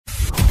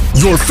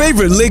Your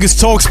favorite Lagos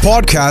Talks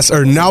podcasts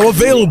are now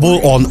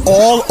available on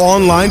all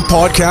online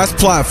podcast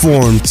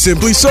platforms.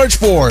 Simply search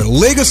for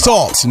Lagos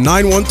Talks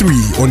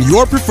 913 on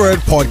your preferred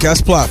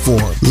podcast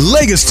platform.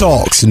 Lagos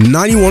Talks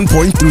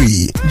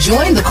 91.3.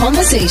 Join the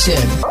conversation.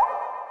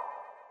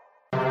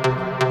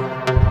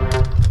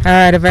 All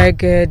right, a very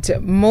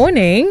good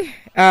morning.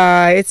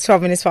 It's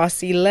 12 minutes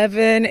past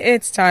 11.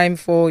 It's time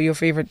for your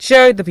favorite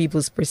show, The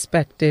People's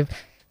Perspective.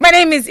 My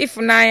name is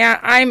Ifunaya.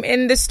 I'm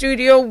in the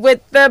studio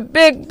with the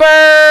big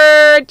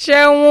bird,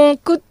 Seun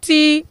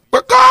Kuti.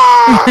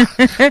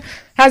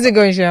 How's it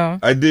going, Seun?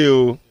 I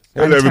do.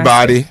 Hello,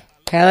 everybody.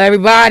 Hello,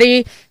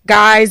 everybody.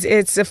 Guys,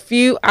 it's a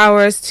few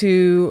hours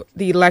to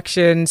the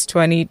elections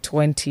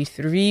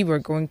 2023. We're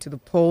going to the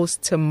polls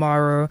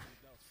tomorrow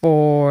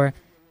for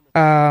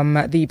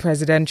the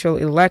presidential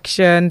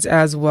elections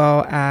as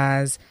well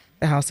as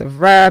the House of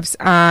Reps.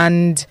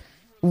 And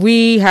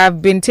we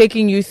have been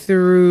taking you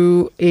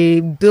through a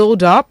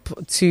build-up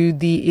to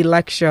the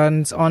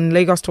elections on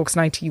Lagos Talks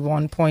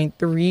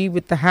 91.3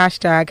 with the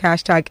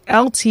hashtag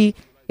LT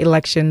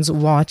Elections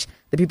Watch.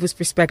 The People's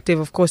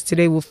Perspective, of course,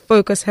 today will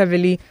focus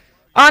heavily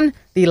on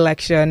the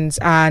elections.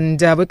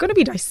 And we're going to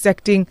be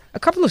dissecting a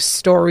couple of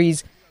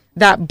stories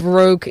that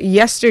broke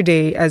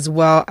yesterday, as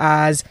well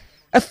as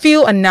a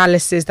few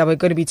analysis that we're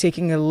going to be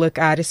taking a look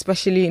at,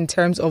 especially in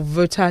terms of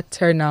voter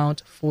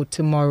turnout for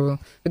tomorrow.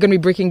 We're going to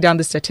be breaking down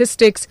the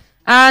statistics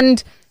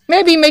and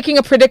maybe making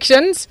a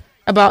predictions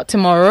about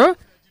tomorrow.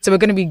 So we're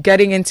going to be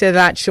getting into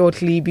that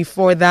shortly.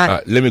 Before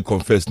that, let me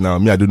confess now,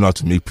 I don't know how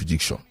to make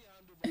prediction.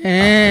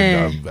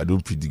 I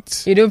don't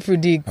predict. You don't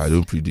predict? I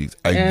don't predict.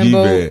 I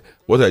give,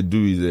 what I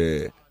do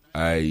is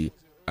I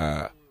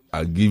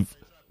give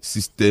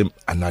system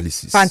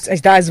analysis.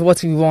 That's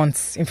what we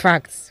want. In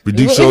fact,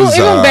 predictions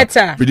even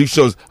better.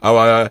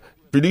 Our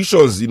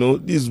predictions.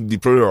 This is the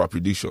problem of our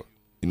prediction.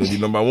 The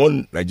number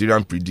one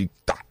Nigerian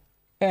predictor.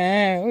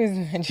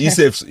 He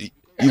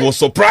was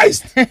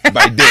surprised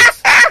by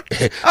death.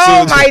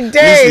 My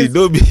days! Listen,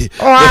 don't be.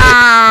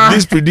 Wow.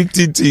 This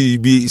predicting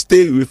thing,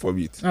 stay away from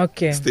it.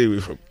 Okay. Stay away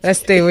from it.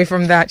 Let's stay away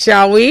from that,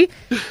 shall we?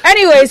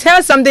 Anyways,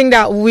 here's something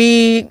that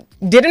we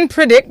didn't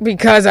predict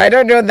because I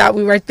don't know that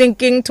we were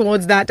thinking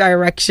towards that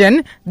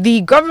direction. The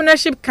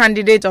governorship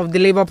candidate of the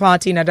Labour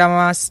Party in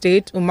Adamawa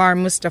State, Umar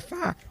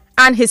Mustafa,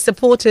 and his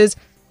supporters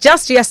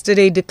just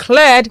yesterday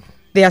declared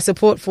their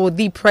support for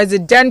the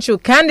presidential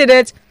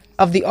candidate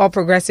of the All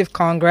Progressive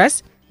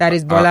Congress, that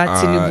is Bola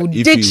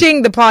Tinubu,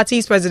 ditching the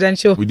party's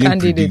presidential we didn't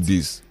candidate. Predict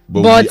this,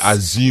 but we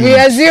assumed.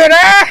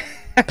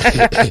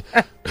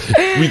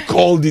 We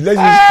called it.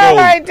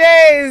 My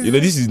days.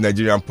 This is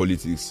Nigerian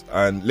politics,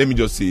 and let me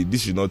just say,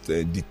 this should not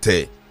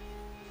deter.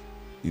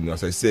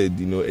 As I said,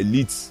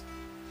 elites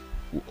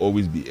will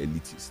always be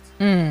elitist.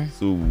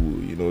 So,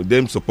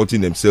 them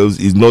supporting themselves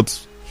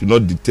should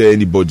not deter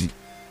anybody.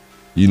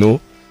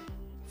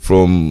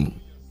 From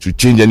to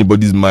change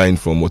anybody's mind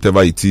from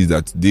whatever it is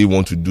that they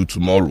want to do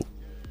tomorrow.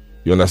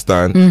 You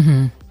understand?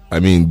 Mm-hmm. I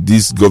mean,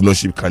 this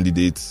governorship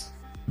candidate,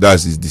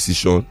 that's his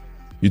decision.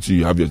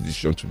 You have your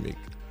decision to make.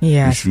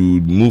 Yeah. We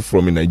should move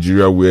from a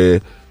Nigeria where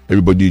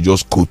everybody is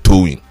just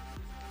kowtowing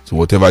to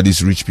whatever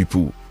these rich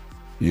people,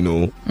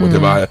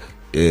 whatever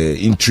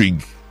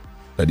intrigue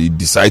that they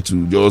decide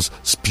to just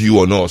spew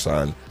on us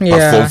and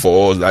perform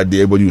for us, that day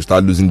everybody will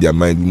start losing their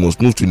mind. We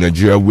must move to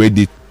Nigeria where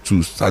they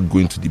too start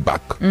going to the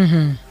back.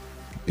 Mm-hmm.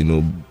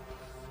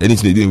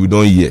 Anything they do, we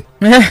don't hear.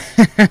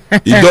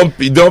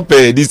 You don't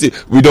pay this.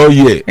 We don't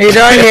hear. You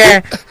don't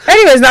hear.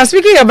 Anyways, now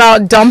speaking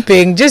about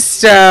dumping,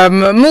 just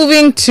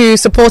moving to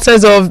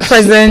supporters of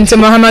President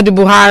Muhammadu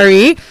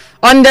Buhari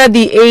under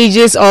the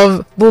aegis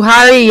of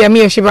Buhari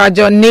Yemi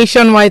Osinbajo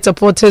Nationwide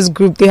Supporters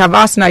Group. They have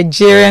asked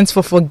Nigerians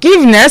for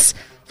forgiveness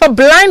for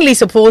blindly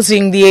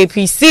supporting the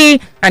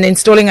APC and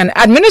installing an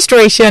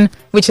administration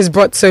which has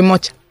brought so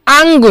much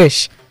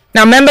anguish.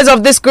 Now, members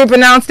of this group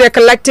announced their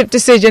collective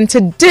decision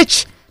to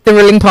ditch the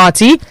ruling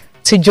party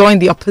to join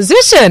the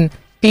opposition,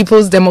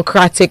 People's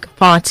Democratic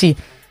Party.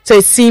 So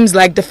it seems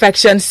like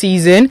defection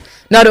season,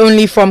 not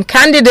only from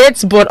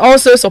candidates, but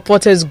also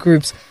supporters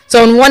groups.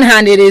 So on one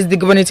hand, it is the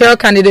gubernatorial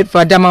candidate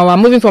for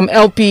Adamawa moving from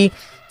LP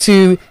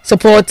to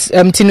support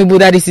Tinubu,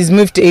 that is his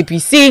move to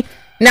APC.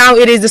 Now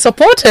it is the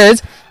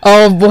supporters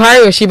of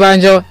Buhari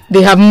Osinbajo.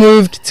 They have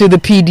moved to the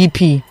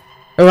PDP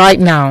right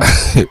now.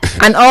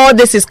 And all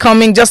this is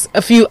coming just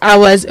a few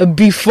hours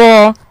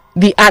before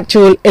the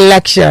actual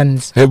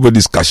elections.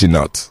 Everybody's cashing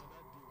out.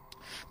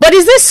 But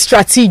is this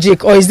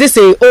strategic, or is this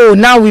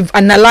now we've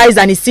analyzed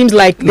and it seems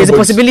like there's a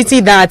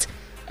possibility that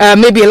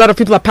maybe a lot of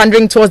people are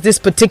pandering towards this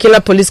particular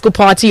political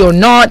party or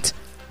not?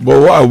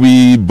 But why are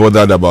we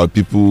bothered about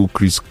people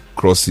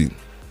crisscrossing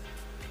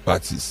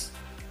parties?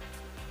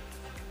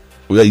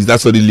 Is that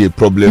suddenly a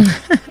problem?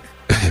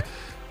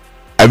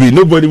 I mean,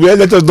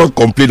 let us not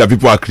complain that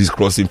people are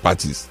crisscrossing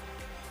parties.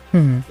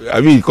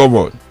 I mean, come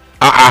on.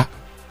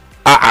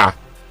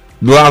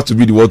 Don't have to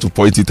be the one to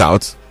point it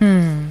out.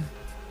 Hmm.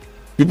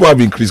 People have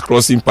been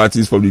crisscrossing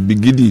parties from the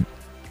beginning.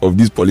 of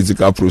this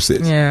political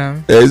process. Yeah.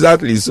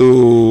 Exactly.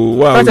 So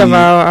what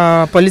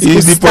about political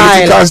is the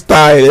style? Political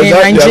style. In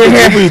Exactly.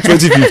 Nigeria. Even in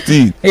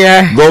 2015,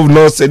 Yeah.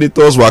 governors,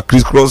 senators were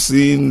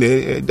crisscrossing,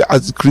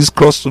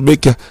 crisscross to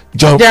make a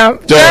jump,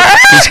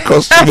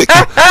 crisscross to make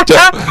a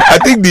jump. I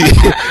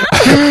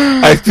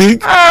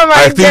think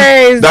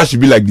that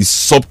should be like the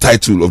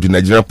subtitle of the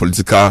Nigerian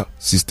political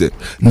system.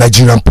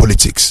 Nigerian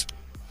politics,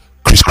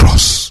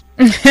 crisscross.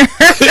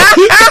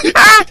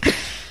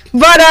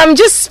 But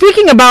just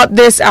speaking about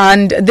this,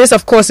 and this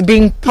of course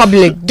being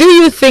public, do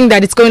you think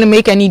that it's going to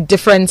make any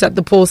difference at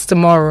the polls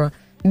tomorrow?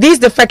 These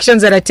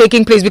defections that are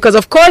taking place, because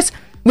of course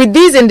with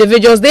these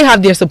individuals, they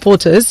have their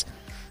supporters.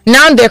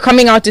 Now they're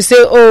coming out to say,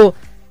 oh,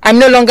 I'm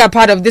no longer a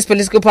part of this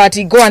political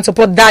party, go and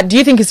support that. Do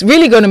you think it's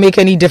really going to make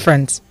any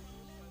difference?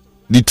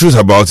 The truth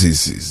about it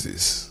is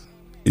this.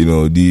 You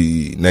know,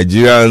 the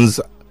Nigerians,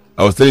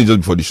 I was telling you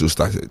just before the show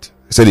started,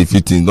 I said a few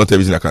things, not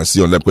everything I can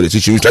see online, because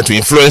they're trying to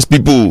influence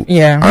people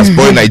and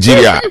spoil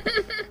Nigeria.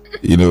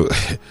 You know,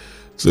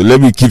 so let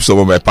me keep some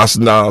of my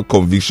personal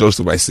convictions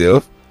to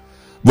myself.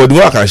 But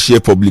what I can share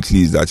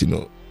publicly is that, you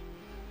know,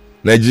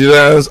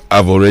 Nigerians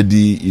have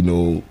already, you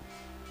know,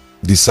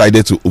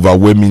 decided to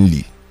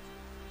overwhelmingly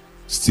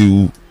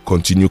still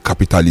continue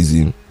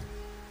capitalism,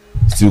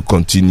 still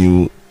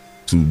continue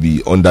to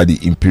be under the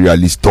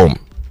imperialist thumb.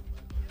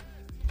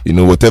 You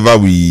know, whatever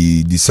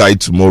we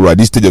decide tomorrow at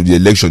this stage of the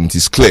election, it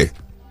is clear,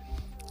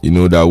 you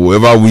know, that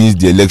whoever wins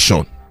the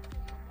election,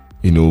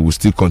 you know, will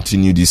still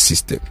continue this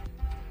system.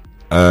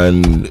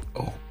 And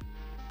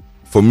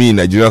for me,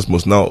 Nigerians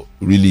must now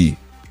really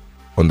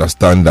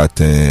understand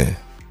that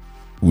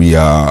we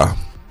are,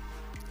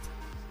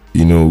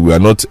 you know, we are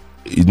not,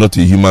 it's not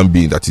a human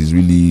being that is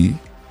really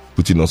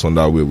putting us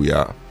under where we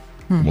are.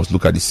 We must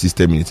look at the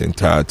system in its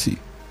entirety,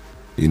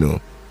 you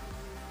know.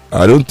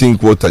 I don't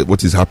think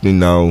what is happening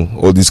now,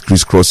 all this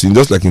crisscrossing,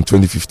 just like in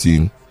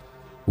 2015,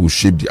 will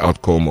shape the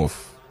outcome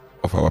of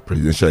our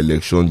presidential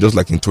election, just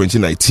like in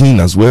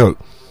 2019 as well.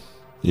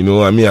 You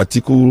know, I mean,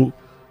 Atiku,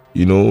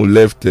 you know,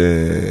 left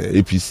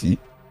APC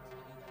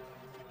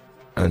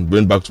and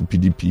went back to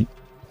PDP,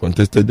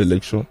 contested the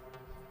election.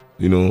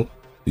 You know,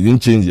 it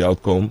didn't change the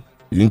outcome.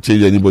 It didn't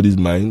change anybody's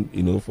mind,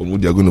 you know, from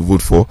what they are going to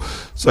vote for.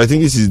 So I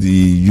think this is the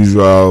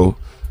usual,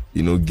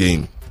 you know,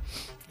 game.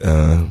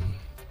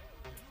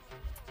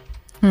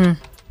 All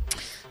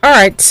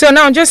right. So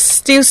now, just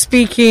still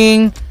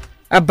speaking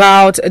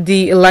about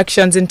the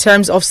elections in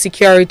terms of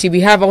security,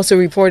 we have also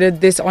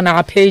reported this on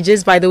our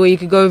pages. By the way, you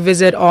could go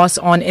visit us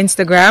on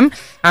Instagram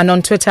and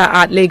on Twitter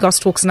at Lagos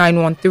Talks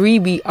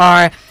 913. We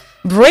are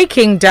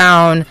breaking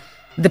down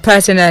the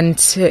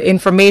pertinent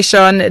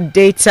information,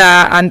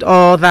 data, and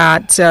all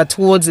that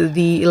towards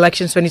the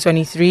elections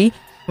 2023.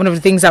 One of the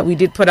things that we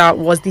did put out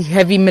was the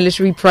heavy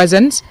military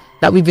presence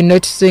that we've been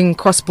noticing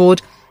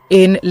cross-border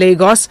in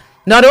Lagos.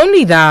 Not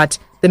only that,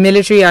 the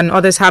military and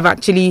others have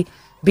actually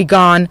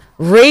begun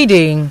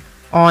raiding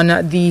on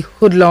the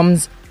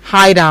hoodlums'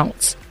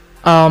 hideouts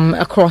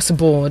across the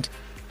board.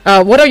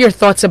 What are your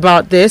thoughts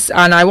about this?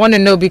 And I want to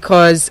know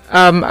because,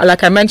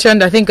 like I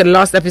mentioned, I think in the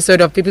last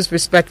episode of People's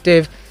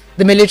Perspective,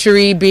 the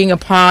military being a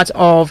part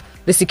of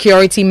the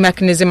security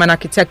mechanism and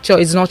architecture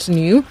is not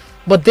new.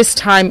 But this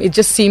time, it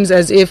just seems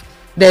as if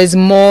there's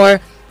more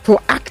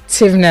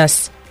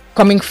proactiveness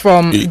coming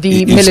from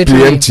the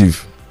military. It's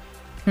preemptive.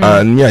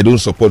 And me, I don't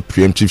support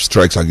preemptive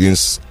strikes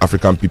against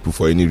African people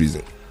for any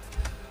reason,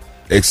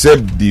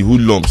 except the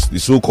hoodlums,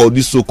 these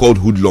so-called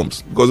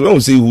hoodlums. Because when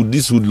we say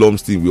this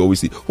hoodlums thing, we always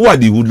say, who are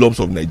the hoodlums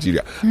of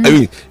Nigeria? I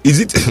mean,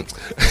 is it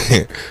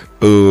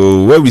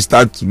where we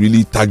start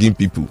really tagging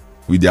people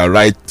with their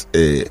right?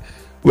 We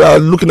are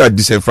looking at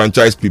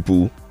disenfranchised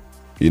people,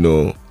 you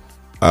know,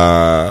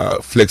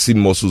 flexing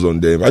muscles on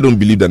them. I don't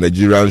believe that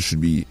Nigerians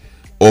should be,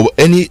 or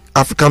any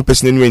African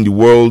person anywhere in the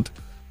world,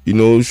 you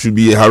know, should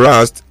be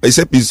harassed,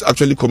 except he's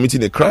actually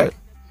committing a crime.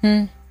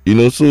 You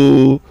know,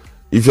 so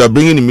if you are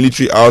bringing the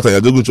military out and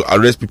you're just going to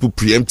arrest people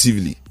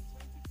preemptively,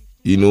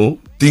 you know,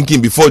 thinking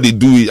before they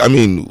do it, I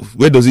mean,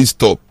 where does it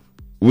stop?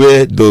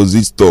 Where does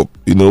it stop?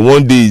 You know,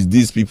 one day it's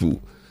these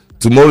people,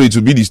 tomorrow it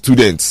will be the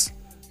students,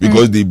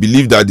 because they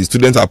believe that the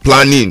students are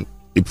planning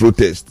a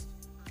protest,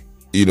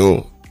 you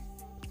know.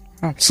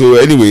 So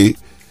anyway,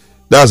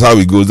 that's how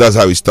it goes, that's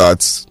how it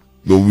starts.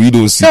 But we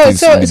don't see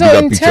things in the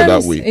bigger picture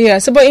that way. Yeah,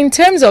 so but in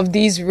terms of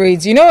these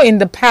raids, you know, in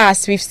the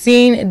past, we've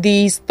seen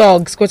these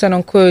thugs, quote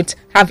unquote,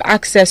 have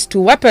access to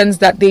weapons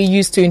that they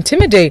use to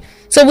intimidate.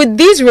 So with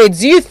these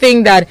raids, do you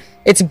think that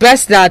it's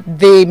best that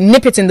they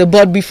nip it in the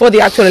bud before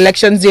the actual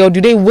elections day, or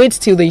do they wait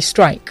till they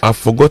strike? I've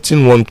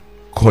forgotten one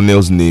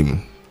colonel's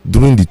name.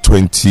 During the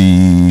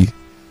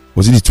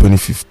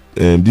 25th,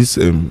 this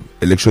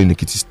election in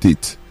Ekiti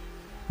State,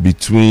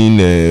 between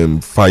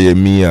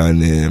Fayemi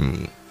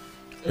and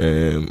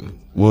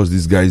what was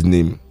this guy's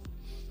name?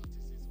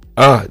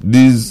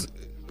 This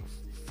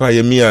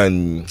Fayemi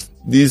and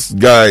this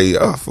guy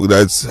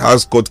that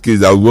has court case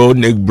that wear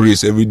neck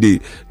brace every day.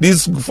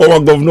 This former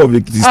governor of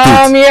the state.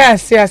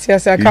 Yes.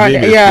 I can't.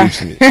 Yeah.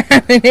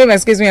 The name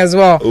excuse me as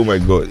well. Oh my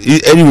God.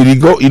 Anyway, he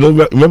got.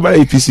 Remember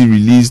APC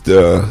released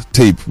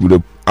tape with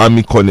the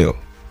army colonel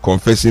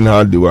confessing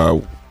how they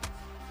were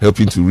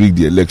helping to rig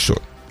the election.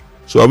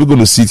 So are we going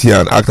to sit here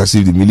and act as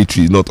if the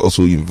military is not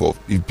also involved?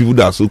 If people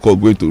that are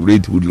so-called going to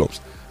raid hoodlums,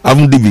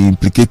 haven't they been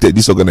implicated?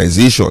 This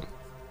organization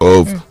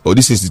or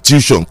this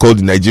institution called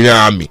the Nigerian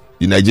Army,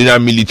 the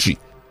Nigerian military,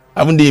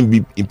 haven't they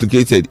been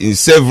implicated in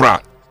several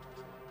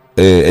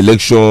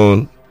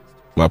election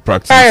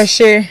malpractice? Fire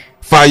share,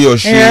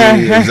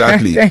 yeah.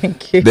 Exactly.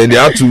 Thank you. Then they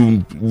had to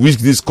whisk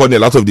this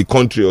colonel out of the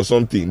country or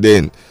something.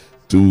 Then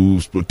to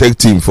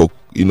protect him for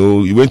he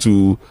went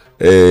to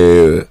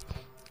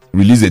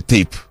release a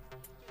tape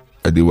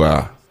that they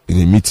were in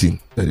a meeting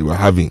that they were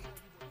having.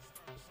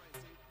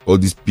 All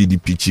these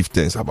PDP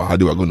chieftains about how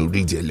they were going to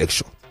rig the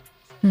election.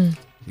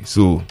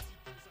 So,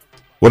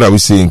 what are we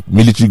saying?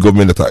 Military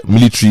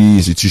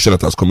institution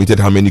that has committed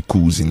how many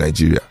coups in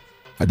Nigeria?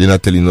 Are they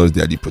not telling us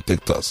they are the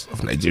protectors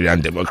of Nigerian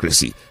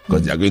democracy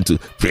because they are going to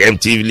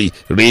preemptively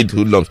raid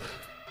hoodlums?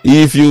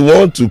 If you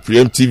want to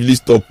preemptively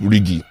stop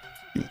rigging,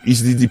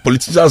 it's the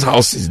politicians'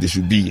 houses they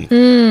should be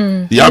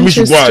in. The army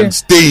should go and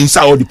stay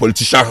inside all the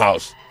politician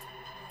house.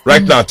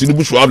 Right now,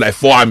 Tinubu should have like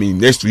 4 army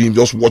next to him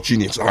just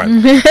watching it. I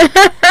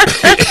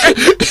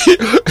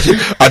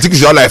think he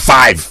should have like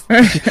 5.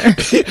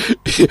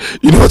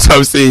 You know what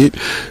I'm saying?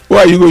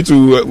 Where are you going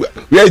to?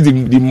 Where is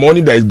the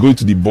money that is going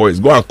to the boys?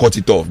 Go and cut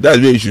it off. That's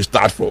where you should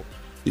start from.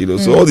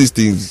 So all these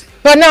things.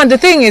 But now the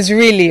thing is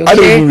really, okay? I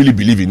don't even really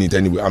believe in it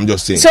anyway. I'm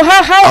just saying. So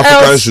how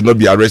Africans else should not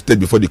be arrested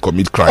before they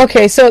commit crime.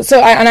 Okay, so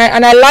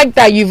I like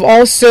that you've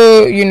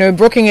also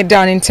broken it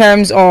down in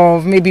terms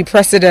of maybe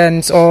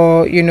precedents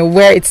or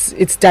where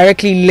it's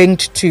directly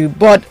linked to.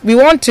 But we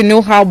want to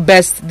know how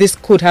best this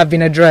could have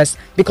been addressed,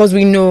 because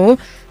we know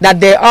that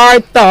there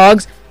are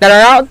thugs that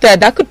are out there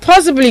that could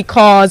possibly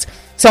cause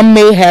some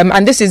mayhem,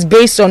 and this is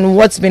based on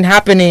what's been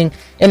happening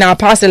in our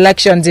past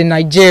elections in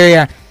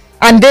Nigeria.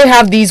 And they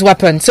have these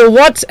weapons. So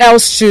what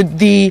else should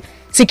the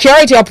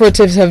security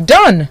operatives have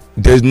done?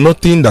 There's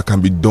nothing that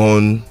can be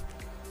done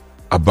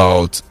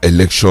about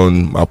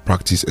election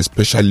malpractice,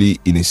 especially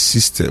in a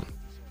system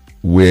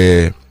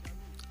where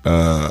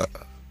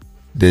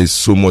there's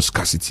so much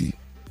scarcity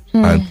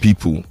and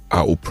people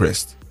are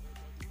oppressed.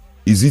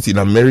 Is it in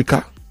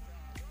America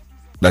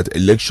that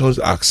elections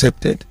are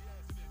accepted?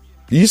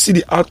 Do you see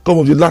the outcome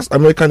of the last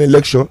American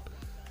election?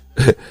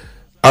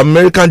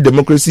 American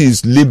democracy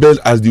is labeled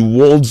as the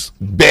world's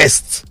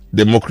best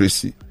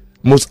democracy,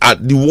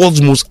 the world's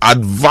most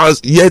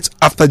advanced. Yet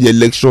after the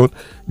election,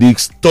 they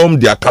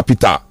stormed their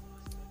capital.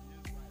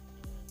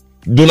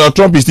 Donald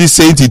Trump is still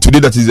saying today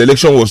that his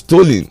election was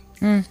stolen.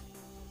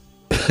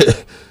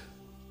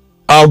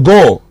 Al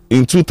Gore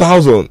in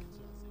 2000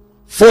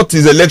 fought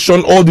his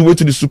election all the way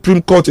to the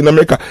Supreme Court in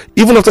America.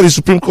 Even after the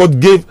Supreme Court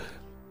gave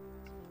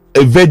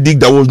a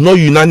verdict that was not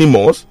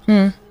unanimous,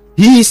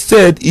 he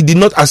said he did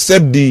not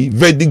accept the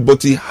verdict,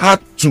 but he had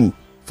to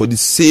for the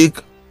sake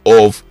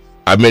of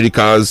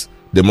America's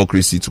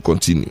democracy to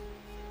continue.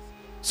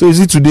 So is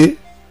it today?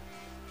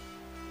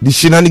 The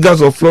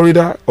shenanigans of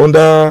Florida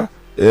under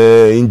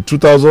in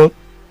 2000,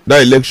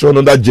 that election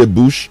under Jeb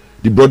Bush,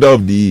 the brother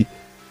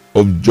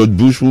of George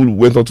Bush, who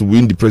went on to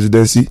win the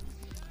presidency.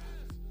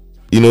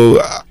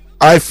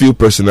 I feel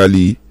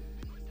personally,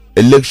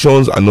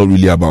 elections are not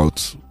really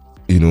about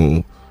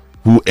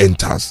who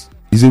enters.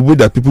 It's a way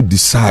that people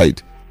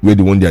decide where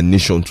they want their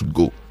nation to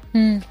go.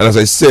 And as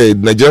I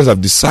said, Nigerians have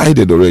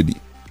decided already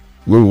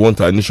where we want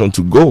our nation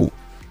to go.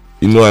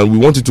 And we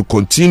want it to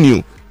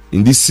continue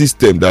in this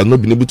system that has not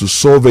been able to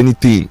solve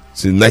anything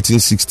since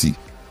 1960.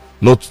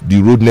 Not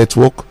the road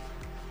network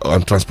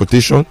and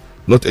transportation,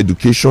 not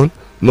education,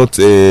 not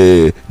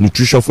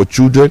nutrition for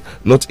children,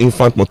 not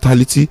infant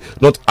mortality,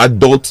 not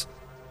adult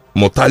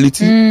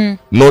mortality,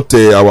 not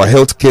our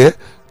health care,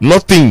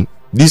 nothing.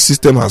 This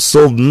system has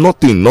solved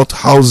nothing, not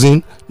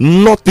housing,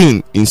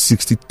 nothing in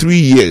 63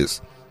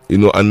 years.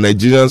 And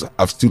Nigerians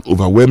have still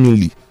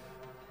overwhelmingly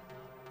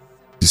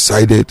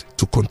decided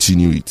to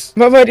continue it.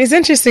 But it's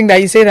interesting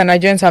that you say that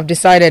Nigerians have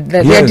decided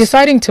that they're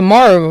deciding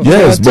tomorrow.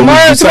 Yes,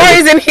 tomorrow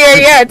isn't here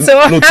yet.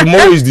 So no,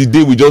 tomorrow is the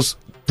day we just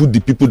put the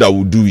people that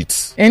will do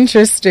it.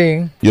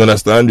 Interesting. You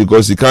understand?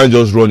 Because it can't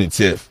just run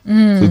itself.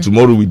 So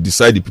tomorrow we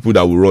decide the people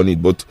that will run it.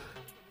 But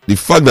the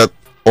fact that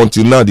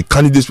until now, the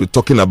candidates we're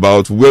talking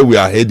about, where we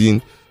are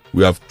heading,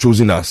 we have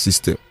chosen our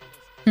system.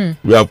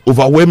 We have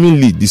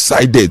overwhelmingly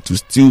decided to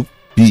still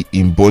be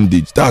in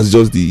bondage. That's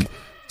just the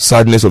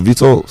sadness of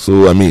it all. So,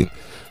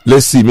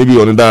 let's see,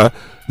 maybe another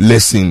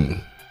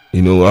lesson,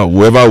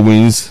 whoever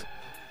wins,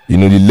 the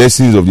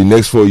lessons of the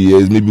next 4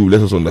 years, maybe will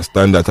let us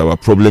understand that our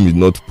problem is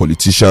not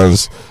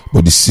politicians,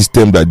 but the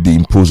system that they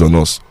impose on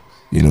us,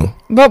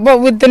 But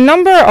with the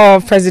number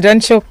of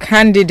presidential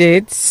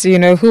candidates,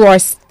 who are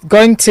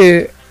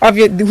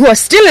who are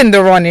still in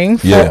the running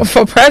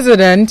for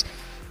president,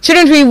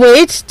 shouldn't we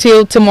wait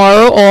till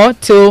tomorrow or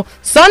till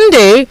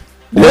Sunday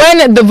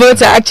when the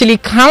votes are actually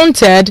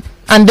counted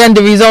and then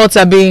the results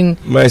are being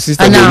My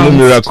sister, announced. there's no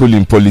miracle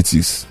in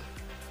politics.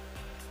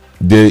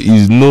 There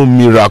is no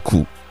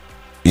miracle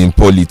in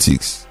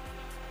politics.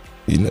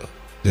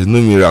 There's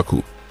no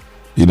miracle.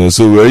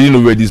 So we already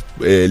know where this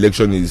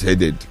election is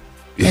headed.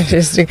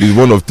 Interesting. It's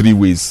one of three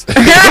ways.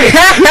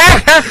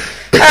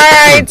 All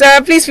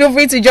right, please feel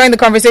free to join the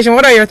conversation.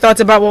 What are your thoughts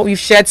about what we've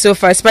shared so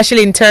far,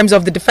 especially in terms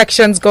of the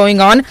defections going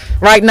on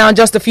right now,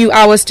 just a few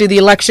hours to the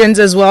elections,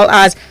 as well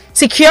as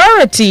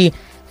security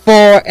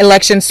for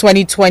elections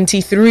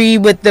 2023,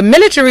 with the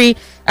military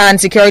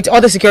and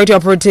other security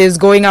operatives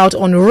going out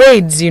on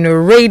raids,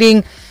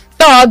 raiding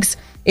thugs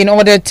in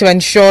order to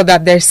ensure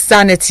that there's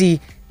sanity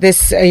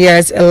this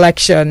year's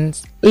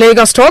elections.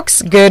 Lagos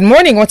Talks, good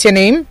morning. What's your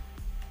name?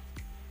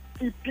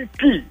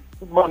 TPP.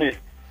 Good morning.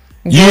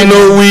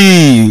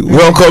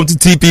 Welcome to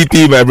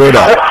TPP, my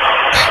brother.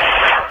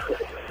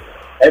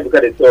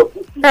 Everybody talk.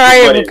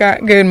 Hi,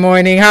 Ebuka. Good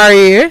morning. How are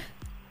you?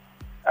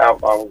 I'm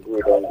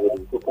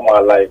good. Took my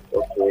life.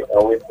 Okay,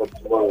 I'll wait for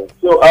tomorrow.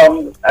 So,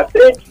 I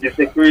think the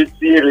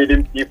security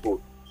reading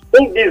people, I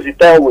think this is the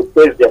time we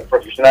test their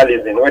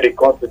professionalism when it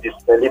comes to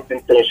dispelling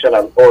tension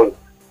and all.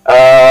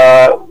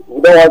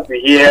 We don't want to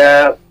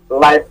hear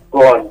life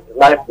gone,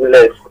 life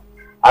bullets.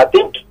 I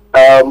think,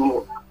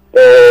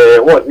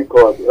 what's it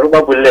called?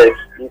 Rubber bullets.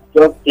 It's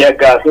just tear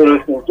gas, all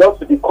those things. Just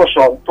to be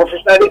cautious,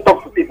 professionally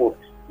talk to people.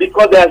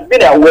 Because there has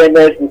been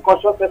awareness, the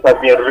consciousness has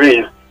been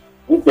raised.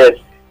 Yes.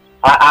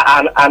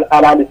 And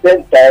at the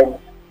same time,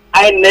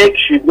 INEC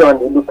should be on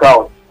the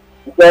lookout.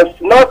 Because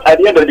not at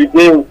the end of the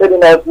day, we're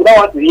telling us we don't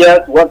want to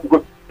hear, we want to go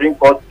to bring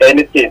forth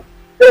anything.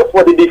 So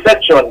for the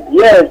defection,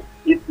 yes,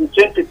 it will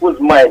change people's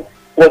mind.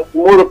 But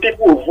tomorrow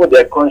people will vote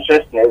their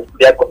consciousness,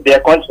 their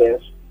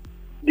conscience.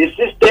 The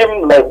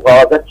system, like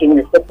that thing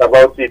we talked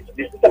about it,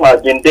 the system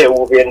has been there,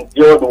 we've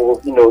endured,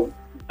 we've,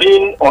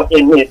 been on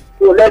in it.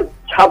 So let's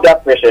have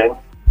that patience,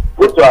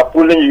 go to our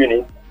polling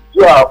unit,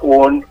 do our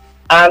own,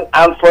 and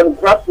from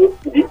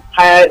grassroots to the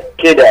higher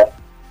cadre.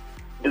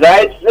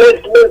 Right?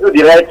 Let's do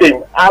the right thing.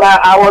 And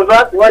I was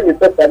asked when you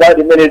talked about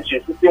the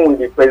military sitting with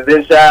the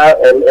presidential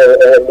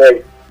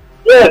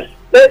yes,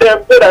 let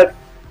them so that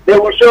they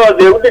will show us,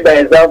 they will lead by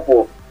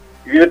example.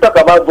 If you talk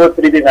about vote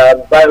reading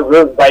and buying,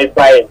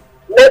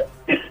 let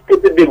the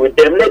security be with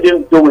them, let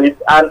them do it,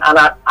 and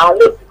let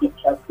it be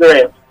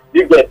transparent.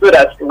 You get so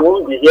that we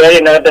won't be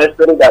hearing another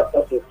story that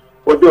touches,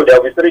 although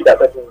there will be story that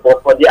touches,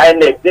 but for the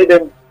INEC, let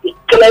them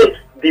declare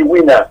the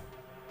winner.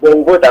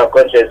 Then vote our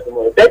conscience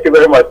tomorrow. Thank you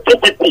very much.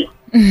 TPP.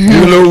 All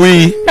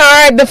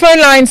right, the phone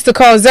lines to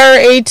call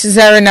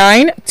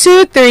 0809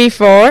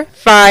 234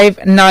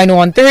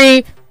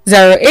 5913,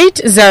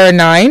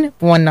 0809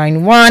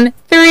 191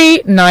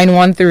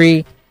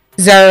 3913,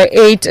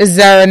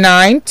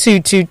 0809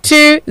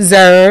 222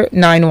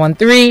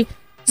 0913,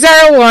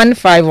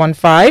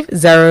 01515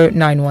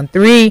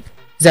 0913,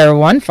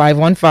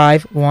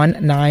 01515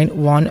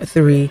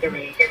 1913.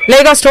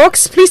 Lagos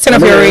Talks, please turn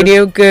off your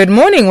radio. Good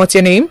morning. What's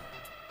your name?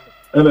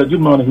 Hello,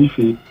 good morning, Ife.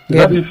 Is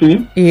that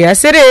Ife?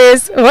 Yes, it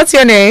is. What's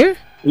your name?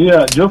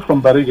 Yeah, Joe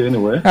from Bariga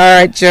anyway. All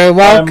right, Joe,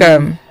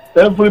 welcome.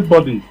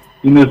 Everybody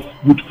with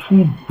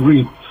full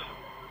breath.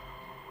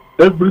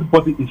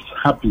 Everybody is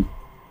happy.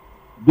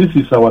 This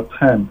is our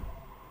time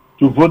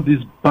to vote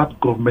this bad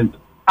government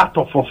out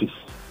of office.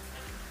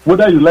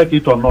 Whether you like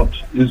it or not,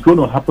 it's going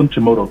to happen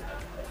tomorrow.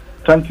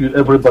 Thank you,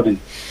 everybody.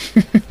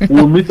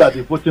 We'll meet at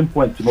the voting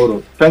point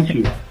tomorrow. Thank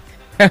you.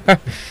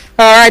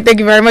 All right, thank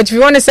you very much. If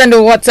you want to send a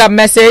WhatsApp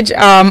message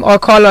or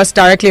call us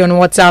directly on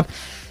WhatsApp,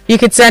 you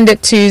could send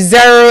it to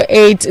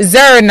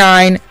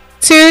 0809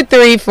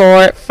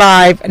 234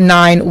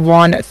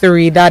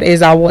 5913. That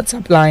is our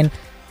WhatsApp line.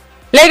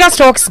 Lagos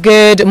Talks,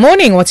 good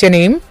morning. What's your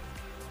name?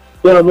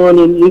 Good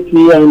morning, Ife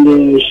and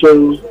the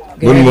show.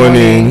 Good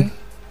morning.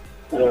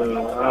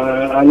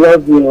 I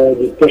love your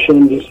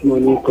discussion this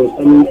morning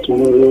concerning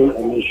tomorrow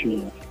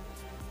election.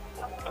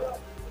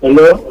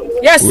 Hello?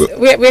 Yes,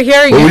 we're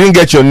hearing We you. didn't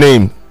get your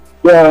name.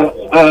 Yeah,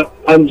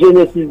 I'm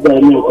Genesis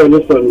Daniel,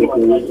 calling from the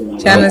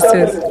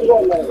Genesis.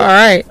 All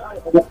right.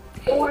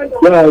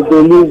 Yeah, I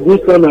believe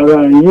this time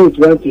around youth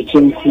want to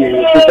change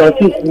things.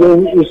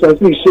 It's as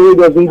if Shay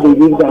doesn't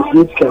believe that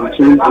youth can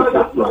change the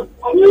system.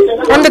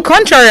 On the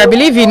contrary, I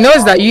believe he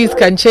knows that youth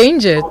can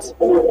change it.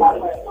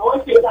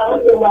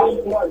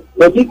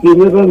 But if you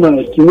never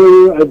mind,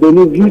 tomorrow I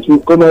believe youth will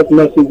come out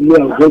massively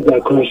and vote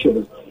their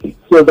conscience.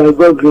 So by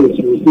God's grace,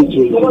 we will see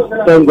changes.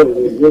 Thank God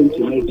we're going to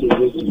make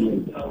changes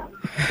tomorrow.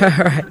 All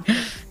right.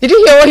 Did you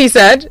hear what he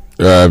said?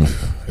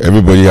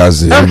 Everybody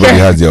has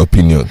their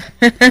opinion.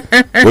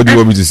 What do you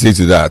want me to say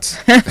to that?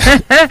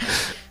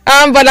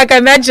 But like I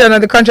mentioned,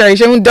 on the contrary,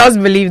 Shemun does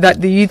believe that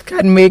the youth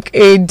can make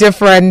a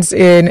difference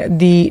in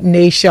the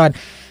nation.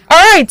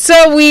 All right,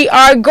 so we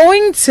are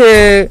going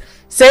to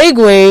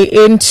segue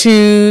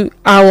into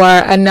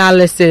our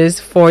analysis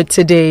for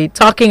today,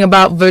 talking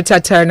about voter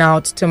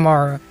turnout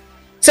tomorrow.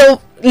 So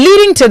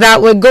leading to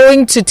that, we're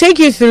going to take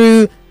you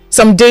through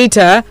some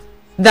data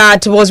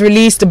that was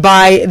released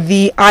by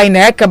the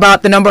INEC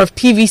about the number of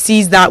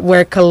PVCs that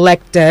were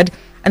collected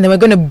and then we're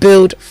going to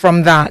build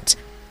from that.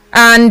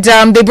 And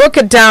they broke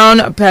it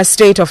down per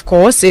state, of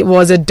course. It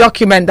was a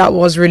document that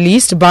was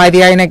released by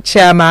the INEC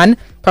chairman,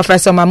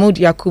 Professor Mahmood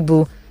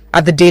Yakubu,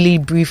 at the daily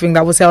briefing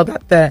that was held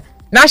at the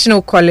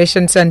National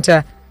Coalition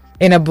Center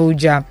in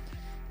Abuja.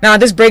 Now,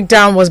 this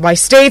breakdown was by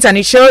state, and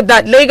it showed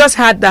that Lagos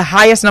had the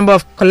highest number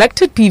of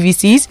collected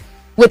PVCs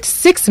with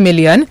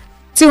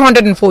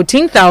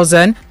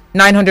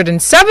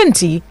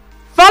 6,214,970,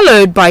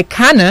 followed by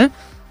Kano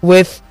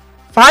with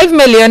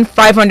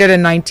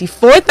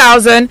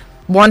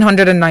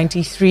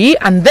 5,594,193,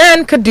 and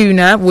then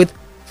Kaduna with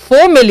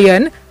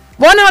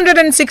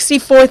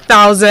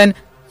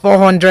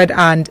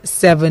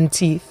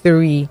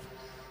 4,164,473.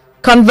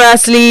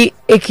 Conversely,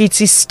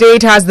 Ekiti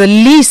State has the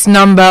least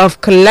number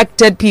of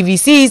collected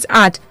PVCs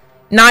at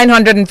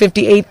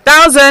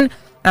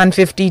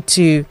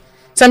 958,052.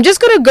 So I'm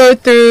just going to go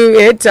through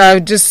it,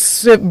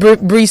 just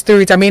breeze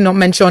through it. I may not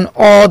mention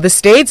all the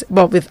states,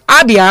 but with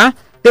Abia,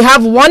 they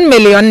have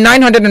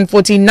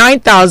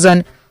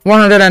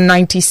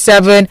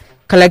 1,949,197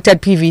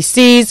 collected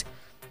PVCs.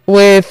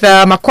 With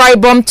Akwa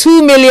Ibom,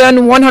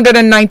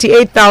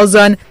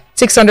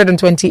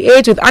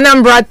 2,198,628. With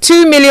Anambra,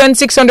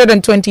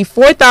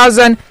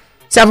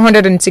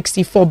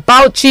 2,624,764.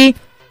 Bauchi,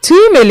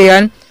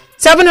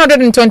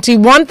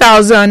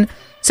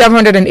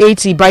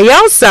 2,721,780.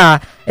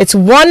 Bayelsa, it's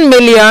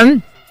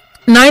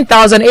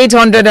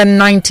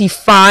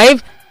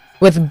 1,009,895.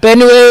 With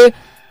Benue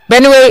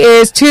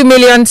is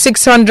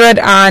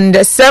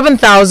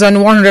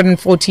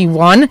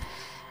 2,607,141.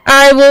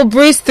 I will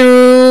breeze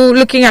through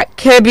looking at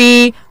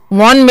Kebbi,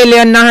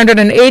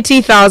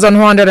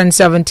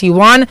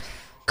 1,980,171.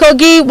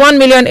 Kogi,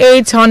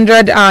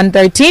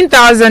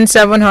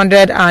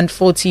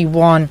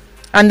 1,813,741.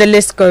 And the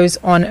list goes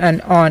on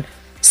and on.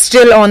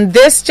 Still on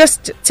this,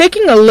 just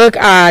taking a look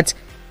at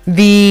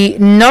the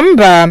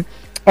number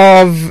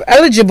of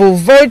eligible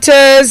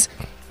voters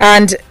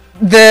and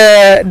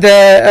the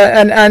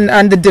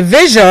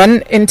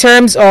division in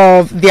terms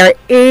of their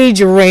age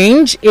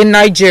range in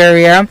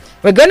Nigeria.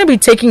 We're going to be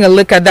taking a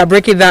look at that,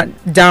 breaking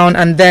that down,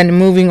 and then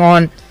moving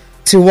on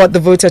to what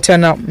the voter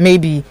turnout may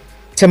be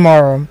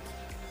tomorrow.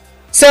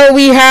 So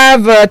we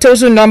have a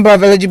total number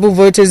of eligible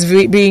voters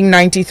being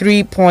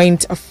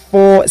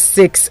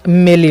 93.46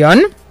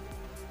 million.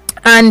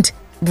 And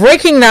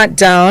breaking that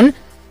down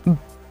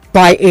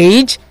by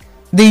age,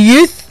 the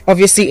youth,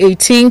 obviously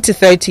 18 to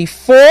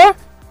 34,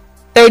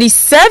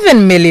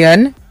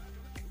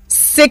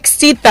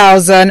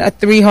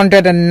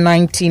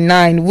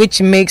 37,060,399,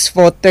 which makes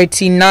for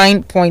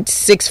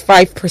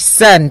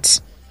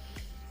 39.65%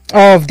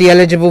 of the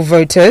eligible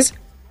voters.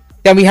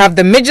 Then we have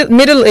the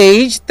middle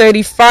age,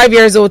 35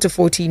 years old to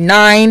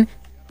 49,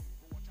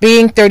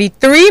 being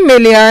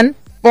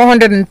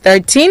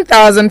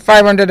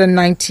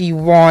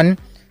 33,413,591,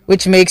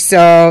 which makes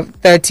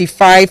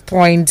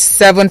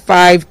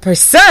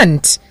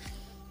 35.75%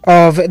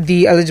 of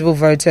the eligible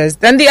voters.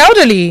 Then the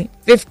elderly,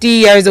 50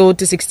 years old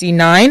to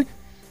 69,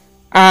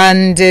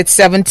 and it's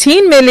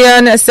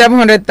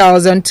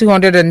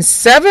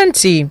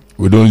 17,700,270.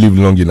 We don't live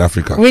long in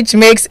Africa, which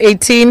makes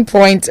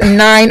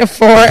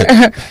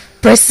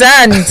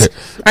 18.94%.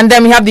 And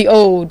then we have the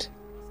old,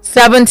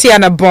 70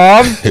 and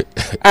above,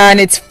 and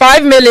it's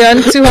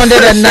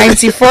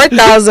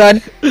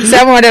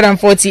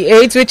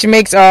 5,294,748, which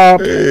makes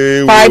up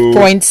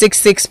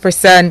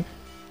 5.66%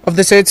 of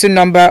the total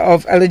number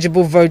of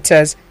eligible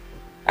voters.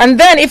 And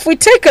then if we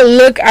take a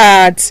look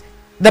at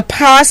the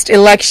past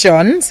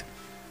elections,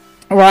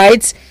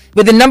 right,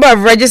 with the number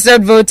of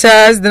registered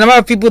voters, the number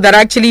of people that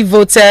actually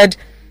voted,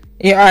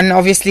 and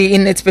obviously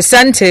in its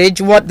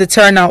percentage, what the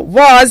turnout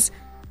was,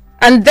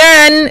 and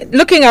then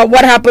looking at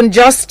what happened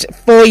just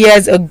 4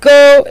 years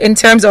ago in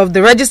terms of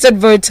the registered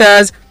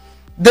voters,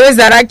 those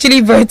that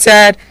actually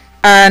voted,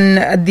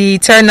 and the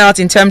turnout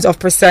in terms of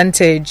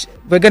percentage.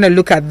 We're going to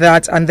look at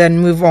that and then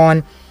move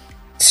on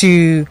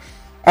to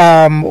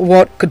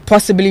what could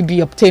possibly be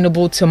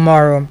obtainable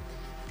tomorrow.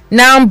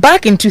 Now,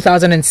 back in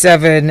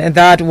 2007,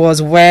 that was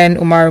when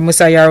Umaru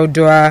Musa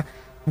Yar'Adua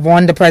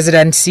won the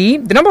presidency.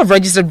 The number of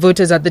registered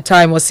voters at the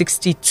time was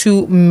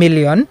 62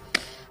 million.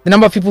 The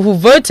number of people who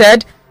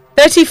voted,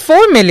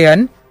 34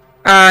 million,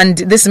 and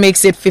this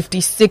makes it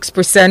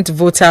 56%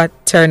 voter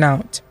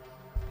turnout.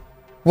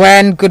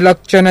 When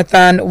Goodluck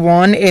Jonathan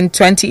won in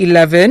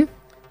 2011,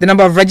 the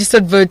number of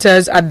registered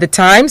voters at the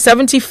time,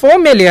 74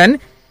 million.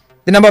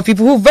 The number of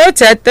people who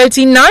voted,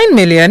 39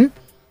 million.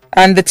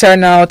 And the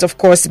turnout, of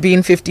course,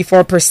 being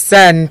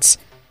 54%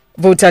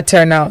 voter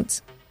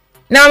turnout.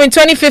 Now, in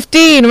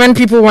 2015, when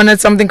people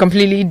wanted something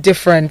completely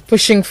different,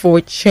 pushing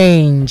for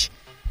change,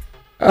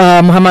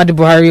 Muhammadu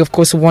Buhari, of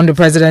course, won the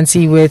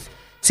presidency with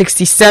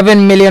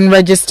 67 million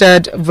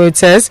registered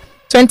voters.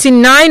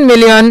 29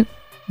 million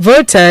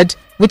voted,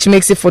 which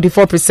makes it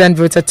 44%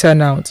 voter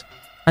turnout.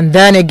 And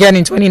then again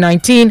in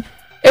 2019,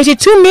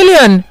 82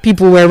 million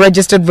people were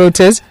registered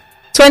voters.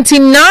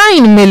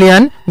 29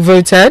 million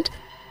voted.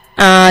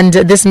 And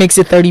this makes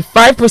it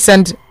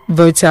 35%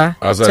 voter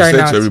As turnout. I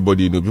said to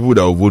everybody, people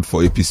that will vote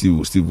for APC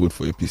will still vote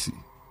for APC.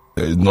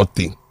 There is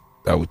nothing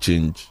that will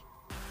change.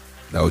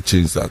 That will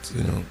change that,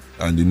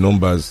 and the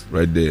numbers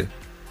right there,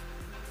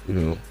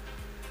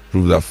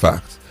 prove that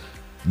fact.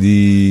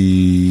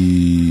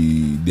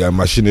 Their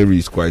machinery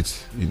is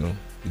quite,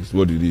 it's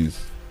what it is.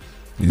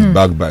 It's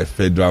backed by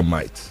federal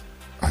might,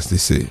 as they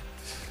say,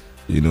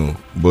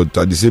 But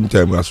at the same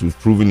time, as we've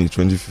proven in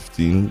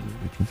 2015,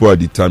 people are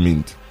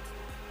determined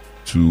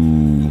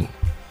to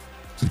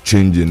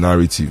change the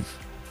narrative.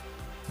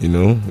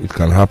 It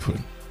can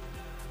happen.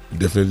 It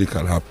definitely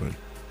can happen.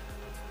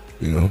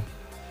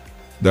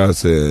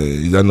 That's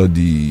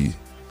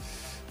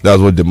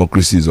what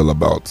democracy is all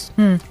about.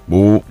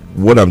 But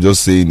what I'm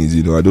just saying is,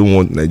 I don't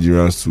want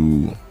Nigerians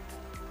to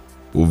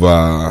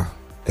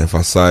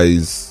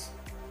overemphasize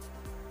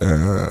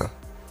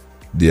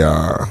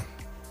their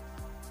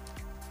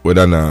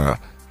whether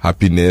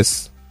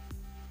happiness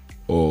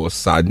or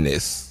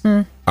sadness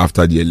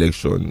after the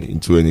election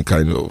into any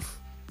kind of,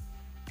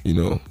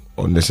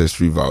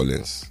 unnecessary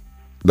violence.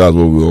 That's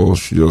what we all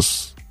should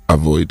just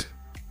avoid.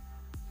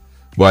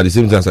 But at the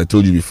same time, as I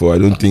told you before, I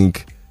don't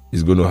think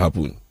it's going to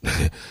happen.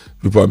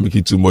 People are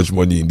making too much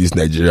money in this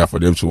Nigeria for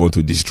them to want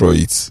to destroy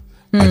it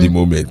at the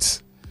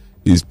moment.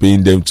 It's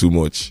paying them too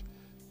much,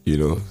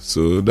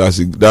 So that's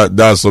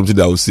something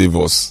that will save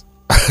us.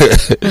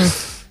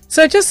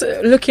 So just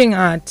looking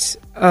at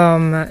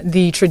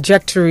the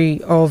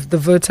trajectory of the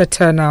voter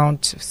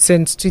turnout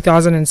since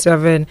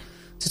 2007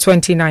 to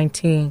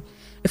 2019,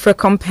 if we're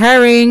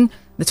comparing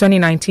the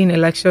 2019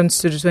 elections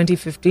to the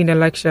 2015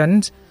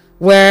 elections,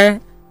 where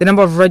the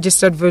number of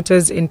registered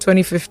voters in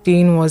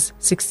 2015 was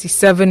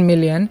 67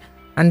 million,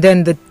 and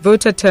then the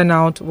voter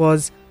turnout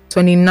was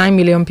 29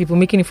 million people,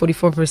 making it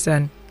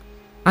 44%.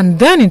 And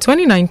then in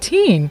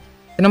 2019,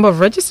 the number of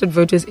registered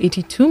voters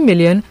 82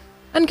 million,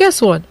 and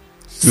guess what?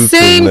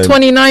 Same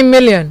 29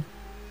 million.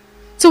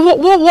 So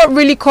what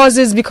really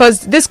causes,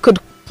 because this could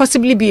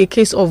possibly be a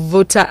case of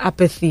voter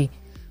apathy,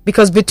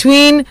 because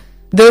between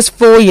those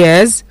 4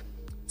 years,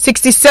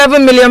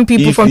 67 million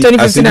people from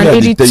 2015 and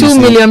 82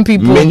 million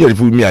people. Many of the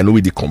people I know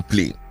they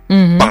complain.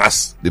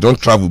 Pass. They don't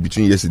travel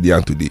between yesterday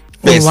and today.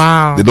 First,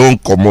 wow. They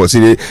don't come out.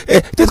 Say,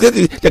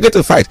 they get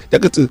to fight. They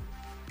get to.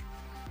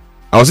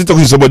 I was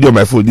talking to somebody on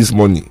my phone this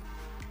morning.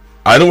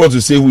 I don't want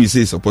to say who he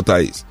says supporter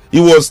is. He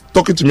was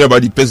talking to me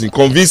about the person,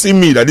 convincing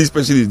me that this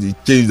person is the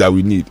change that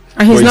we need.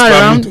 And he's not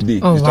around today.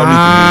 Oh, he's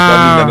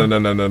wow.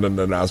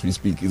 Today. No. As we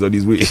speak, he's on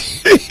his way.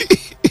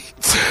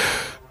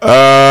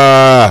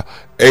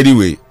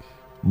 Anyway,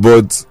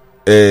 but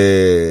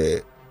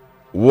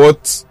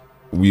what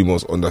we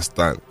must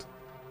understand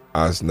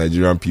as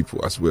Nigerian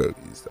people as well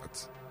is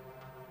that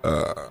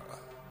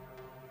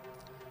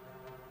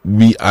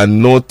we are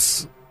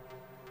not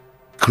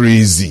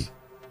crazy.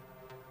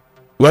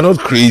 We are not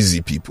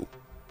crazy people.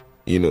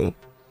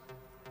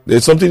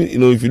 There's something,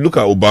 if you look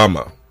at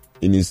Obama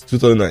in his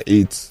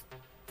 2008,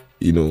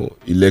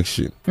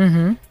 election,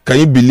 can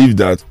you believe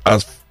that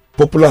as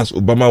popular as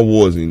Obama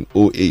was in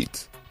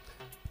 2008,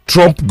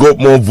 Trump got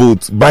more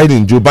votes,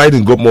 Joe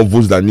Biden got more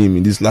votes than him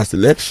in this last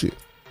election?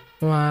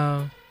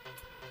 Wow.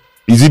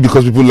 Is it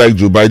because people like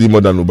Joe Biden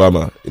more than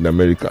Obama in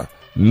America?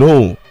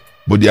 No.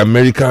 But the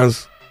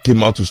Americans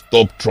came out to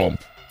stop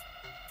Trump.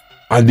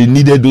 And they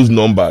needed those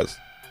numbers.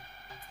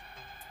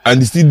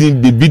 And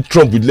they beat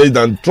Trump with less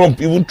than Trump.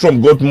 Even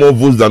Trump got more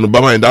votes than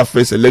Obama in that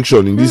first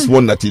election, in this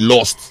one that he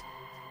lost.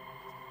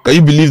 Can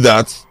you believe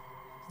that?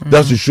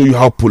 That's to show you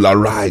how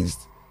polarized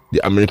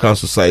the American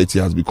society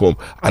has become,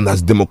 and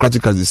as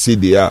democratic as they say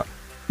they are.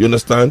 You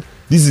understand?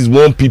 This is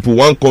one people,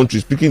 one country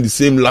speaking the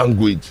same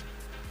language,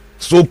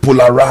 so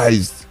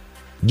polarized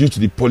due to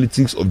the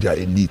politics of their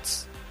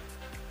elites.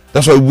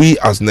 That's why we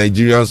as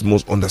Nigerians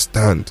must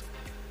understand,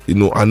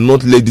 and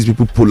not let these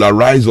people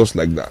polarize us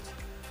like that.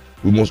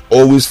 We must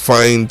always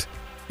find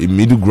a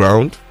middle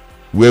ground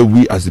where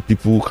we as the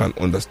people can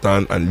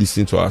understand and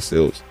listen to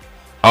ourselves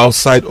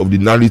outside of the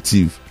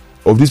narrative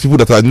of these people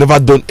that have never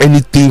done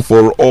anything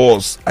for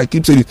us. I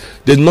keep saying it,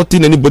 there's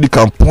nothing anybody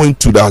can point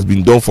to that has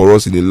been done for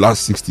us in the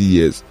last 60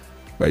 years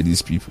by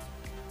these people.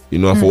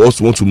 And for us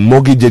to want to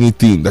mortgage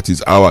anything that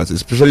is ours,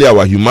 especially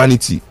our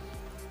humanity,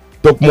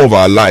 talk more of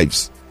our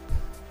lives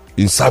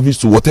in service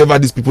to whatever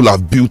these people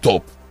have built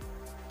up,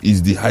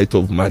 is the height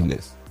of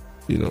madness.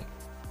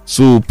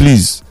 So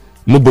please,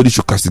 nobody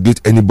should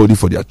castigate anybody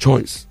for their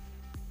choice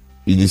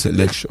in this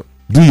election.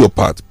 Do your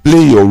part,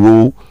 play your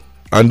role,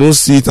 and don't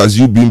see it as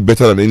you being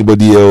better than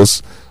anybody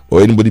else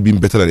or anybody being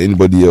better than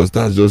anybody else.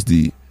 That's just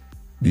the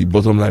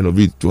bottom line of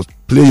it. Just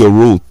play your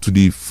role to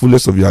the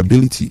fullest of your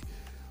ability.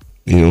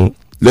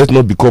 Let's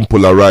not become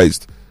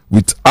polarized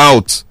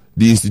without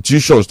the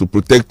institutions to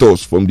protect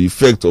us from the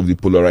effect of the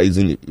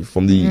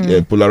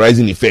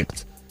polarizing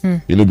effect.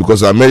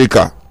 Because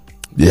America,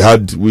 they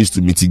had ways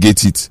to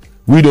mitigate it.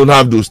 We don't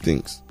have those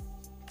things.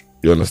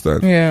 You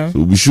understand? Yeah.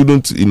 So we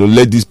shouldn't,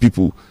 let these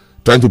people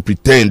trying to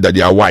pretend that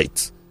they are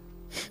white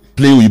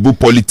play Igbo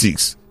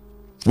politics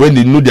when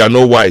they know they are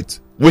not white,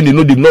 when they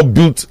know they've not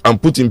built and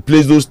put in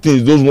place those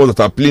things those ones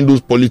that are playing those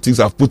politics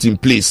have put in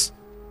place.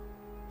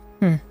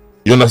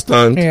 You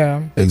understand?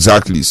 Yeah.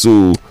 Exactly.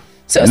 So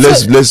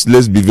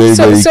let's be very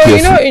very careful.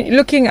 You know,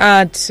 looking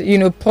at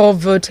poor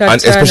voter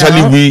and turnout,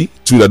 especially we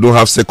too that don't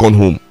have second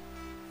home.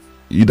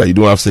 You don't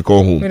have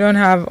second home. We don't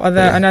have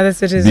another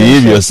citizenship.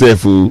 Behave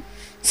yourself.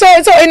 So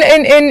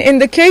in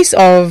the case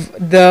of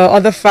the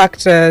other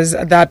factors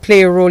that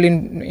play a role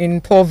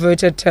in poor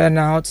voter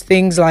turnout,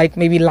 things like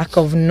maybe lack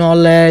of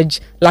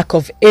knowledge, lack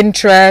of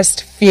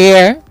interest,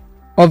 fear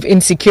of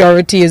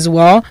insecurity as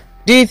well.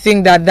 Do you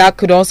think that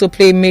could also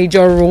play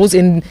major roles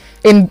in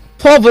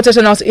poor voter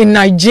turnout in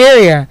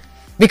Nigeria?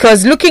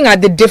 Because looking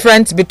at the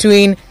difference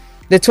between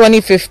the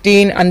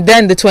 2015 and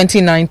then the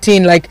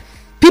 2019, like,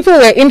 people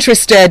were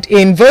interested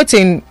in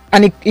voting,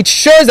 and it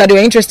shows that they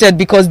were interested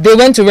because they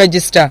went to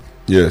register.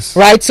 Yes.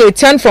 Right? So it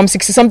turned from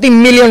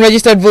 60-something million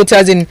registered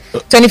voters in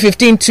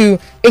 2015 to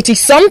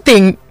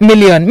 80-something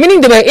million,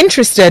 meaning they were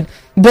interested,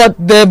 but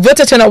the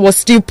voter turnout was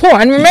still poor.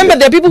 And remember,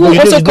 there are people who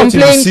also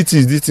complain. In the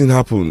cities, this thing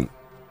happened.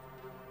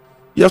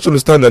 You have to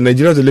understand that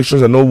Nigeria's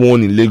elections are not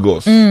won in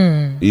Lagos.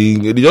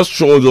 They just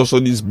show us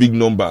all these big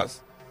numbers,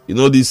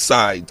 these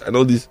sides and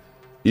all these,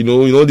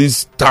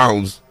 these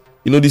towns,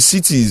 the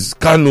cities,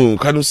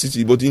 Kano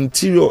city, but the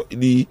interior,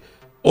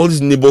 all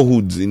these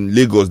neighborhoods in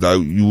Lagos that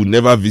you would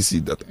never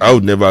visit, that I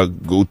would never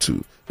go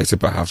to,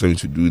 except I have something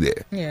to do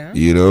there.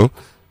 Yeah.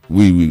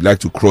 We like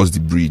to cross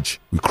the bridge.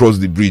 We cross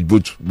the bridge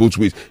both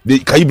ways.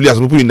 Can you believe there's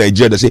people in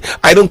Nigeria that say,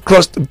 I don't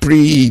cross the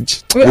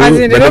bridge?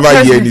 They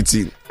never hear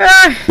anything.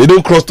 They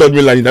don't cross third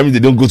mainland. That means they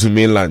don't go to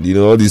mainland.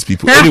 All these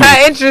people.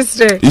 Anyway,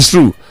 interesting. It's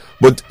true.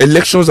 But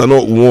elections are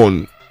not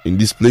won in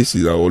these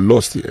places or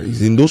lost here.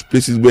 It's in those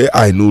places where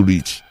I no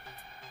reach.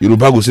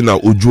 Yoruba go say now,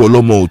 Oju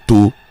Olomo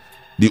Oto.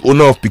 The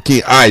owner of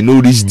Peking, I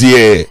no reach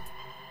there.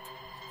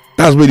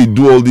 That's where they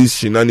do all these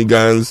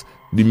shenanigans.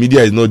 The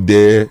media is not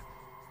there.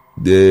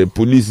 The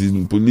police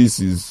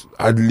is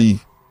hardly,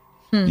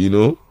 I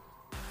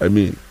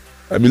mean,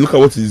 look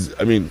at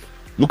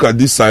look at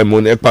this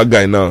Simon Ekpa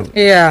guy now.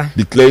 Yeah.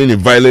 Declaring a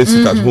violent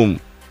state at home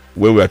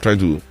when we are trying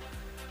to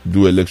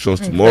do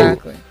elections tomorrow.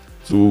 Exactly.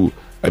 So,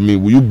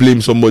 will you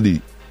blame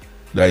somebody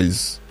that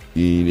is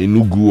in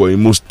Enugu or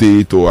Imo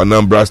State or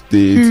Anambra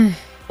State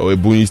or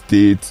Ebonyi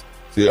State?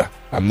 Say,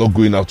 I'm not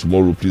going out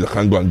tomorrow, please. I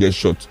can't go and get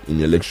shot in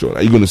the election.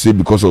 Are you going to say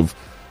because of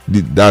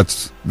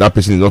that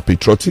person is not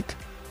patriotic?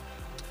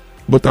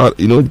 But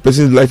the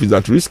person's life is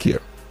at risk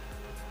here.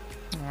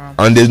 Wow.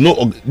 And this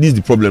is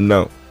the problem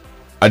now.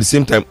 At the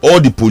same time, all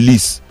the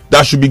police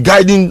that should be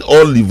guiding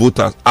all the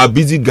voters are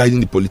busy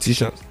guiding the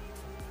politicians.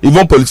 If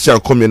one politician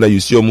come here now, you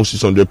see almost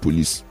 600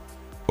 police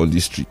on the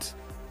street.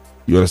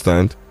 You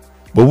understand?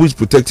 But who is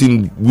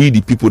protecting we,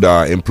 the people that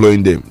are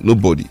employing them?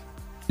 Nobody.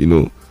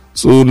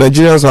 So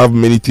Nigerians have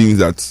many things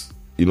that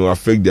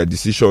affect their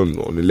decision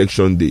on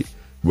election day.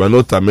 We are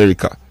not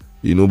America,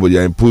 but they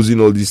are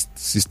imposing all these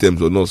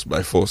systems on us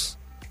by force.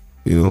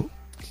 All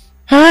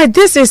right,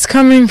 this is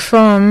coming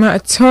from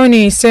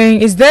Tony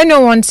saying, is there no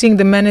one seeing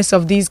the menace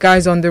of these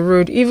guys on the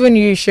road? Even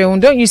you,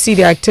 Seun, don't you see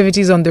the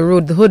activities on the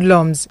road, the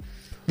hoodlums,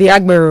 the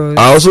agberos?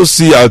 I also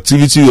see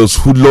activity of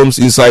hoodlums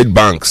inside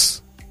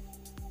banks.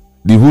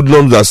 The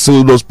hoodlums that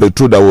sold us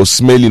petrol that was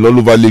smelling all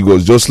over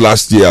Lagos just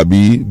last year,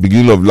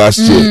 beginning of last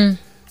year.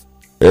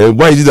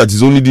 Why is it that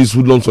it's only these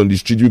hoodlums on the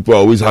street people are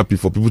always happy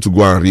for people to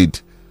go and raid?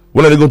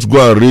 When are they going to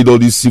go and raid all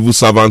these civil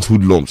servant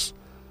hoodlums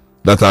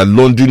that are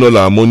laundering all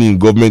our money in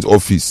government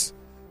office?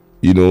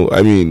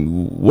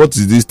 What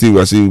is this thing we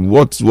are saying?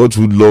 What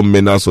hoodlum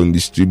menace on the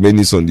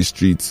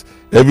streets?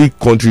 Every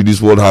country in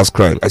this world has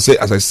crime. As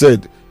I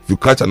said, if you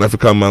catch an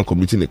African man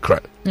committing a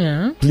crime,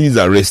 please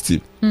arrest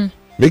him.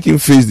 Make him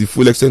face the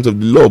full extent of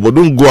the law, but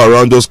don't go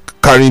around just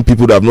carrying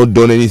people that have not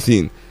done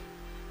anything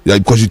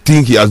because you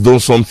think he has done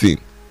something.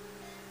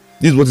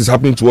 This is what is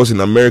happening to us in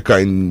America,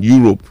 in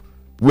Europe.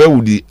 Where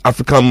would the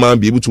African man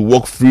be able to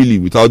walk freely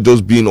without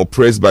just being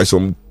oppressed by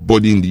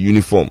somebody in the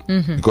uniform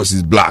because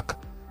he's black?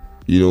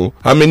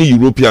 How many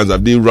Europeans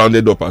have they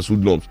rounded up as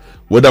hoodlums?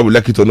 Whether we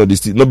like it or not, they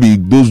still not be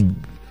those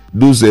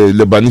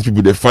Lebanese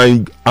people. They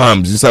find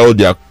arms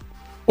inside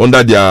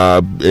under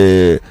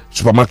their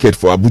supermarket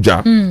for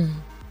Abuja.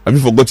 Have you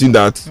forgotten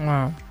that?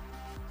 Wow.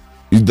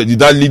 Did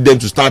that lead them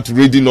to start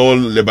raiding all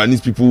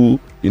Lebanese people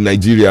in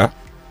Nigeria?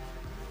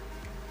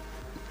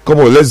 Come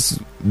on, let's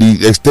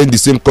extend the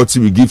same courtesy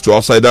we give to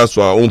outsiders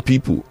to our own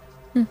people.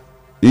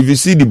 If you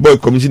see the boy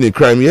committing a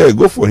crime,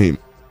 go for him.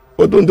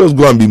 But don't just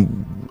go and be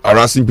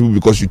harassing people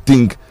because you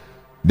think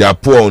they are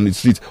poor on the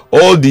street.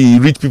 All the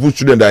rich people's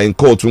children that are in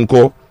court,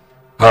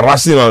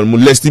 harassing and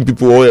molesting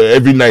people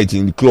every night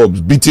in the clubs,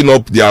 beating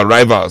up their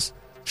rivals,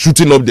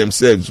 shooting up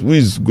themselves. Who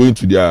is going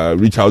to their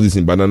rich houses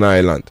in Banana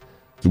Island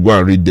to go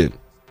and raid them?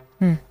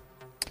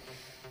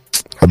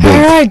 All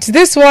right,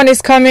 this one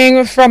is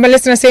coming from a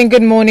listener saying,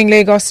 good morning,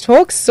 Lagos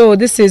Talks. So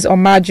this is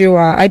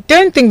Omajua. I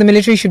don't think the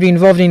military should be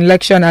involved in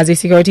election as a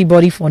security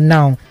body for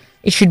now.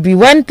 It should be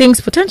when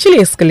things potentially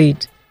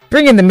escalate.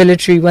 Bring in the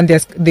military when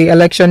the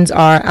elections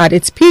are at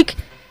its peak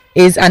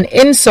is an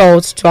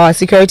insult to our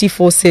security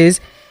forces.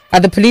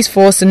 Are the police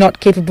force not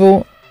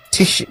capable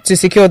to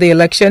secure the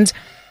elections?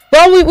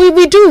 Well,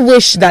 we do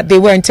wish that they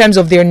were in terms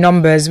of their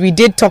numbers. We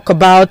did talk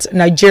about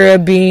Nigeria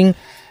being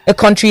a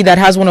country that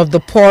has one of the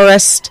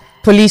poorest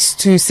police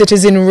to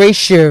citizen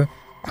ratio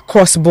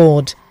across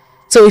board.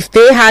 So if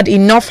they had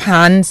enough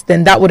hands,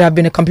 then that would have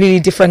been a completely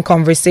different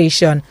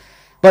conversation.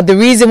 But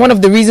one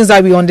of the reasons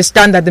that we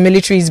understand that the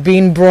military is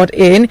being brought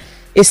in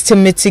is to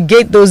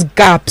mitigate those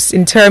gaps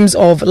in terms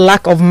of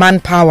lack of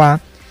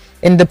manpower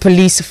in the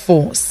police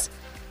force.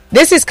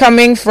 This is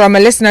coming from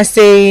a listener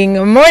saying,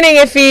 "Morning,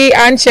 Ife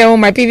and Cheon.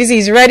 My PVC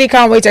is ready.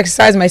 Can't wait to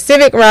exercise my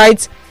civic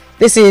rights."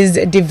 This is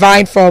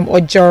Divine from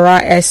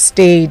Ojora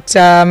Estate.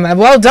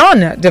 Well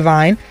done,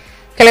 Divine.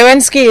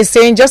 Kelewensky is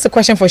saying, just a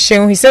question for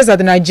Cheon. He says that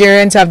the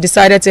Nigerians have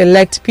decided to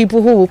elect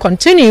people who will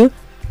continue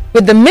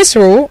with the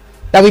misrule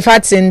that we've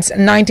had since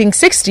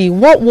 1960.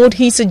 What would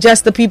he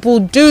suggest the people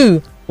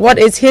do? What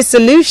is his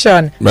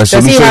solution? Does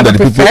he have a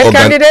preferred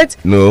candidate?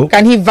 No.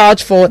 Can he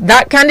vouch for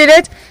that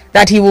candidate,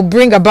 that he will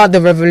bring about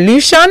the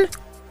revolution?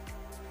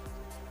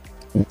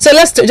 So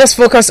let's just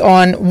focus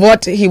on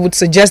what he would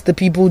suggest the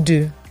people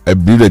do. I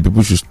believe that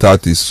people should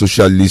start a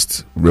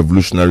socialist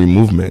revolutionary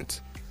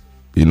movement,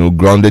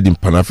 grounded in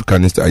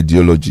Pan-Africanist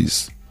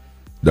ideologies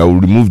that will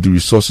remove the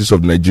resources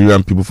of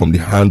Nigerian people from the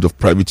hands of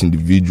private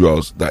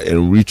individuals that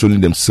enrich only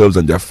themselves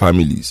and their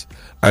families,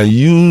 and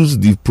use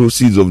the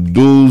proceeds of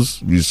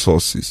those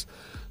resources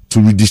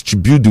to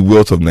redistribute the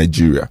wealth of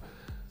Nigeria,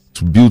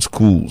 to build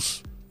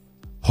schools,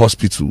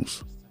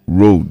 hospitals,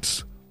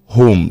 roads,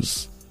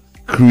 homes,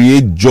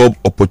 create job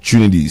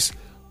opportunities.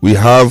 We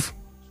have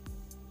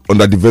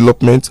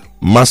underdevelopment,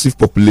 massive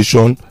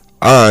population,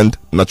 and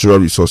natural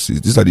resources.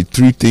 These are the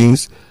three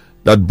things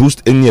that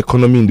boost any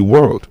economy in the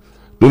world.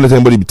 Don't let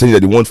anybody be telling you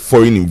that they want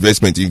foreign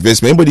investment.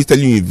 Anybody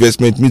telling you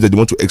investment means that they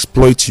want to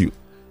exploit you.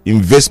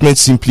 Investment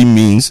simply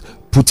means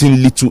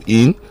putting little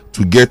in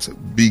to get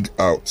big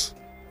out.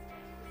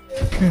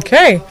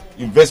 Okay.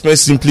 Investment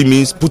simply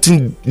means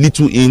putting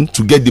little in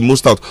to get the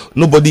most out.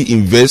 Nobody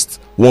invests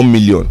 1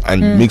 million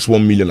and makes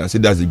 1 million and say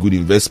that's a good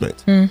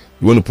investment. You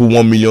want to put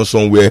 1 million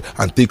somewhere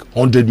and take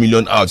 100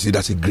 million out, say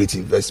that's a great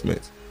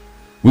investment.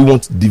 We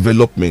want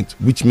development,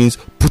 which means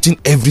putting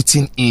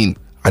everything in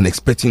and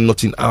expecting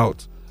nothing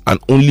out. And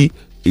only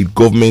a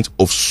government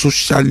of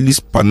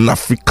socialist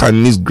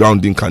Pan-Africanist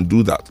grounding can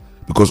do that.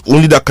 Because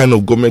only that kind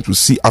of government will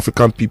see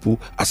African people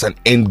as an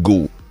end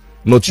goal,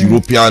 not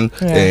European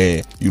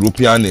product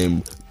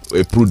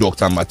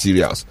and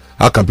materials.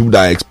 How can people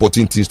that are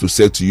exporting things to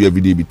sell to you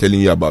every day be telling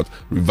you about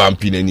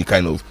revamping any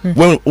kind of...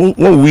 When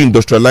we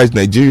industrialize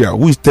Nigeria,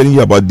 who is telling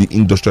you about the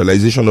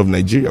industrialization of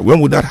Nigeria? When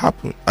would that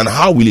happen? And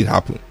how will it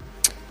happen?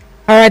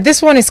 All right,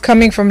 this one is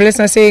coming from a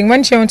listener saying,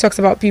 when Cheon talks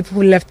about people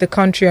who left the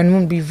country and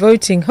won't be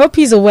voting, hope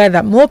he's aware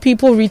that more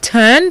people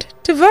returned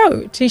to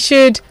vote. He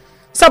should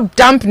stop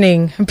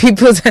dampening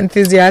people's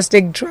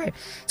enthusiastic drive.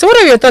 So what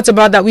are your thoughts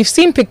about that? We've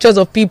seen pictures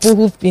of people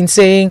who've been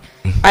saying,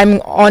 I'm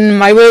on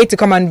my way to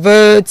come and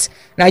vote.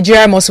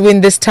 Nigeria must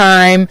win this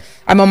time.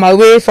 I'm on my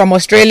way from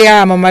Australia.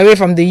 I'm on my way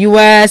from the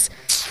US,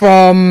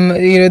 from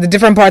the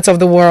different parts of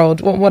the world.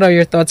 What are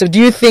your thoughts? So do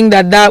you think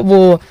that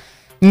will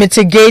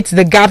mitigate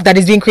the gap that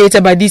is being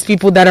created by these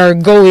people that are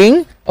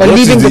going or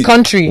leaving the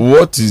country?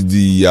 What is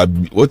the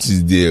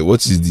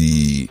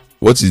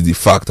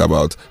fact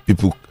about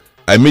people?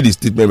 I made a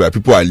statement that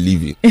people are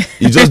leaving.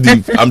 It's just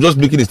I'm just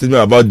making a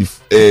statement about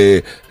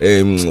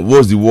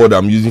what's the word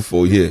I'm using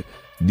for here?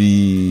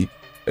 The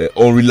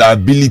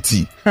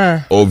unreliability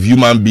of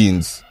human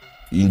beings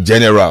in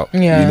general.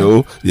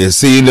 Yeah. They're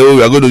saying,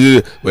 we are going to do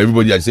it, but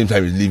everybody at the same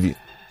time is leaving.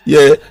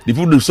 Yeah,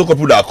 the so-called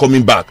people that are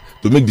coming back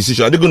to make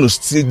decisions, are they going to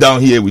sit down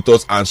here with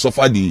us and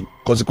suffer the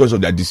consequence of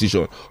their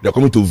decision? They're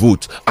coming to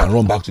vote and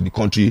run back to the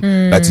country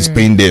that is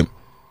paying them.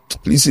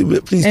 Please.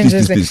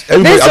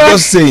 Everybody, I'm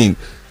just saying,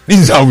 this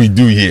is how we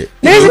do here.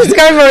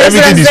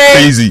 Everything is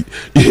crazy.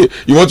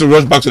 You want to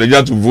rush back to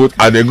Nigeria to vote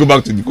and then go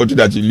back to the country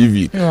that you live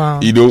in. Wow.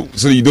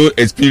 So you don't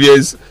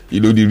experience,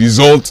 the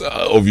result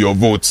of your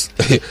votes.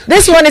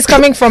 This one is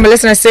coming from a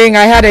listener saying,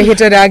 I had a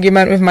heated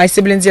argument with my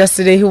siblings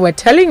yesterday who were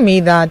telling me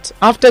that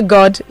after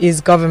God is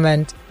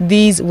government,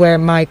 these were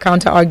my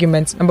counter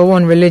arguments. Number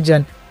one,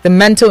 religion, the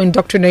mental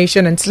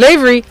indoctrination and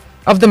slavery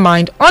of the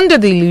mind under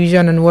the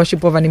illusion and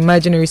worship of an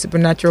imaginary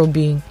supernatural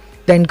being.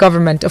 Then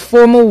government, a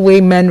formal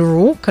way men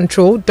rule,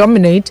 control,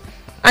 dominate,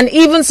 and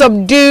even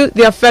subdue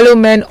their fellow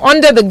men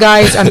under the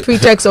guise and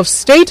pretext of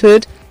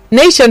statehood,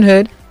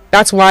 nationhood.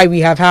 That's why we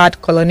have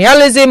had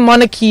colonialism,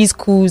 monarchies,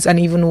 coups, and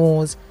even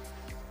wars.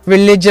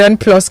 Religion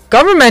plus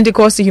government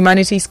equals to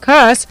humanity's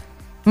curse.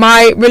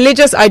 My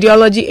religious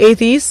ideology,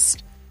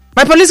 atheist.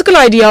 My political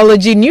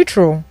ideology,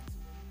 neutral.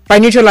 By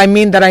neutral, I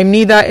mean that I'm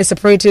neither a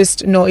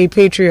separatist nor a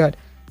patriot.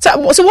 So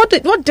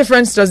what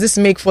difference does this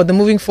make for the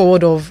moving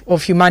forward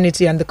of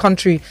humanity and the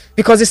country?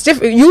 Because it's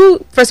different.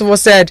 You first of all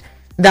said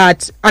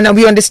that, and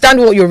we understand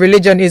what your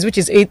religion is, which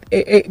is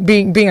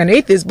being an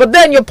atheist. But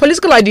then your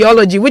political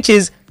ideology, which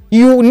is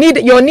you're neither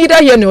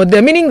here nor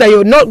there, meaning that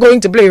you're not going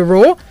to play a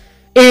role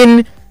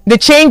in the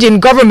change in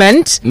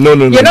government. No.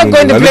 You're not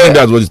going to I don't blame. think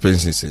that's what this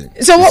person is saying.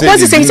 So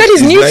what's he saying? He said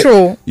he's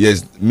neutral.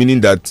 Yes, meaning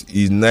that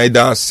he's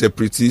neither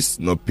separatist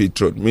nor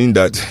patriot. Meaning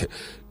that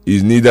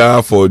he's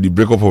neither for the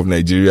breakup of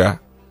Nigeria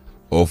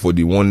or for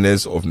the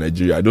oneness of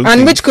Nigeria. I don't. And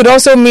think, which could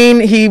also mean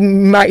he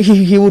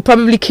would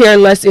probably care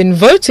less in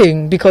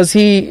voting because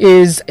he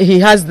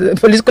has the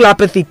political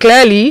apathy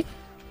clearly.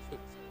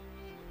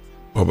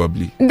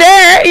 Probably.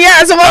 There,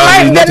 yeah. So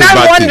then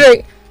I'm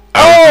wondering.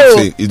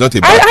 It's not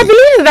a bad I thing.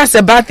 believe that's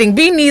a bad thing.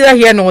 Being neither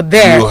here nor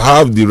there. You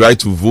have the right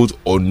to vote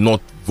or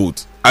not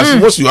vote. As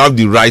once you have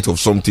the right of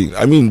something,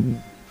 I mean,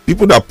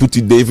 people that put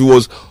it there, if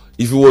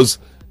it was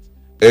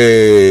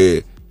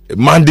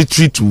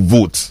mandatory to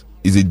vote,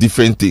 is a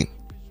different thing.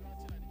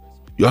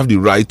 You have the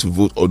right to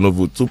vote or not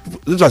vote. So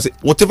that's why I say,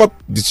 whatever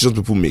decisions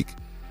people make,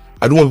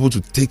 I don't want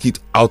people to take it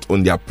out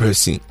on their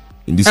person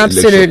in this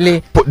Absolutely.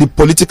 election. But the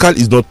political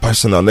is not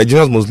personal.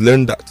 Nigerians must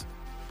learn that.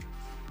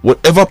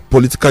 Whatever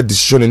political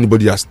decision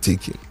anybody has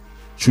taken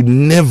should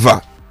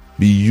never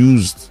be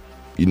used,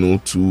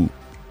 to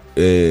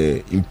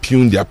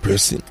impugn their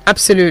person.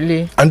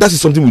 Absolutely. And that is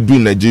something we do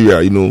in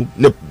Nigeria,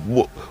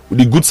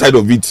 the good side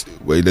of it,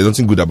 well, there's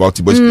nothing good about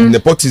it, but it's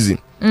nepotism,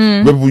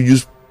 where people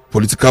use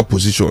political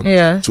position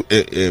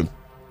to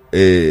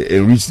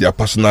enrich their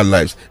personal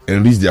lives,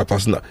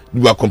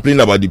 we are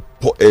complaining about the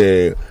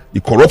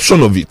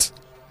corruption of it.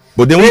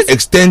 But then we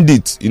extend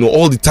it,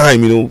 all the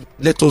time,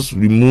 let us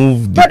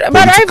remove the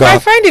But I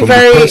find it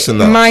very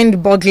mind.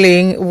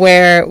 mind-boggling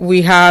where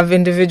we have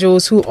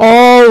individuals who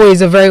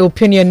always are very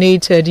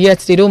opinionated, yet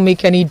they don't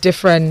make any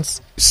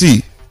difference.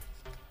 See,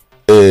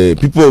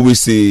 people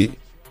always say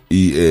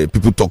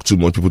people talk too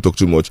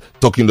much.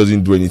 Talking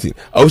doesn't do anything.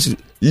 I always say,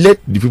 let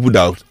the people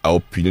that are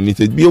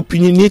opinionated be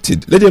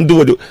opinionated. Let them do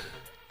what they...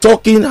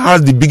 Talking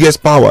has the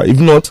biggest power. If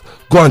not,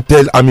 go and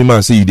tell army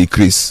man, say you dey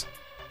craze.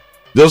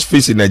 Just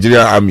face a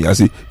Nigerian army and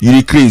say you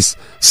dey craze.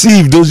 See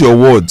if those your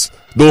words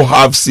don't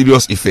have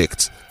serious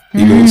effect.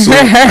 So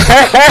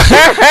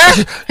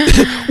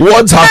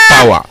words have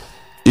power.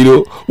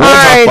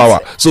 Have power.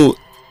 So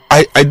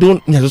I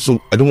don't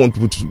want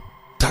people to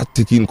start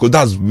taking, because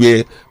that's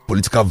where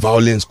political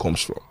violence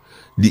comes from.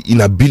 The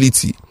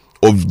inability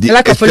of the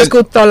a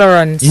political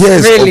tolerance.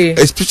 Yes, really.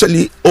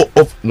 Especially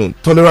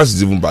tolerance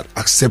is even bad.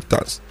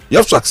 Acceptance. You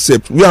have to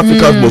accept. We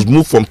Africans must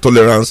move from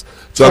tolerance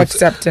to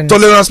acceptance.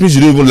 Tolerance means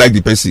you don't even like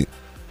the person,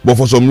 but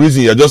for some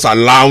reason you're just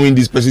allowing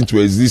this person to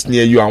exist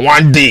near you, and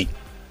one day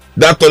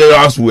that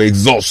tolerance will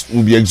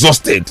be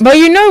exhausted. But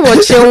you know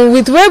what, Seun,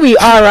 with where we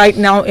are right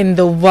now in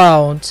the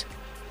world,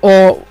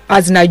 or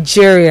as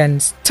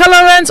Nigerians,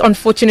 tolerance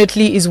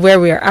unfortunately is where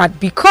we are at,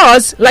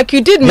 because like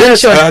you did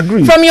mention, I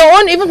agree. from your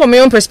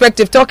own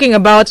perspective, talking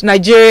about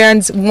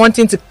Nigerians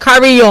wanting to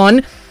carry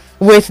on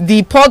with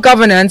the poor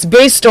governance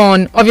based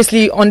on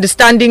obviously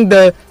understanding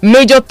the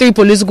major three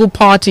political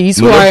parties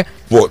who are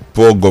poor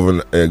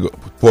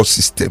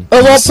system.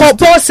 Poor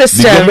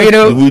system,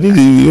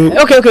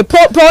 Okay,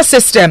 poor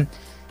system.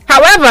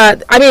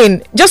 However, I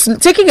mean, just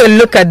taking a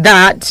look at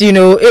that,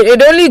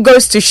 it only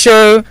goes to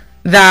show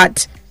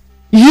that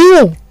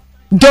you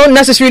don't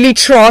necessarily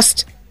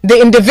trust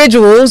the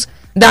individuals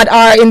that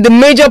are in the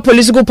major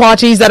political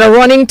parties that are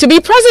running to be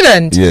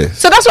president. Yes.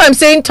 So that's why I'm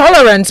saying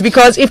tolerance,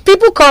 because if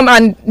people come,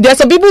 and there's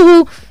some people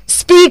who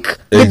speak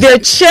with their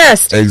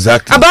chest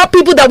about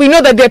people that we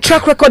know that their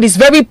track record is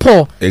very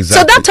poor. Exactly.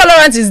 So that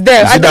tolerance is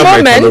there. At the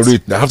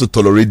moment, I have to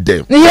tolerate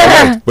them.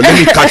 Yeah. Right. But let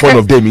me catch one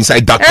of them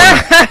inside that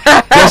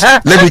corner.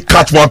 Just let me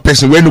catch one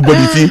person where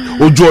nobody feel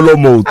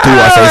Ojolomo too,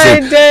 as I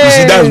said. You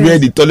see, that's where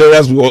the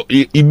tolerance will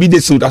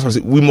immediately. That's what I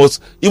say. We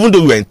must, even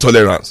though we are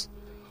intolerant,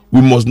 we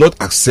must not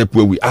accept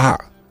where we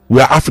are. We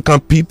are African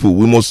people.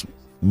 We must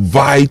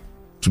vie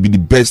to be the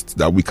best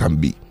that we can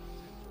be.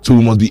 So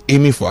we must be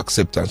aiming for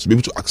acceptance, to be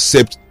able to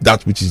accept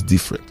that which is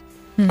different.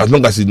 As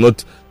long as it's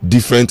not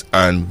different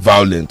and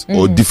violent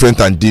or different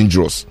and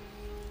dangerous.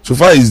 So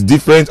far it's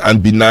different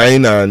and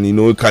benign, and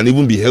it can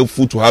even be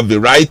helpful to have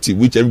variety,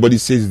 which everybody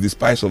says is the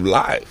spice of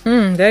life.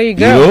 There you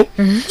go.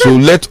 So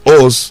let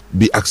us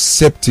be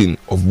accepting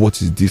of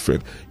what is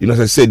different. As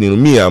I said,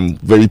 me, I'm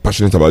very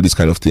passionate about this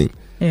kind of thing.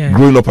 Yeah.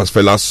 Growing up as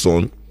Fela's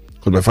son,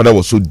 because my father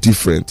was so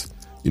different,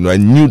 I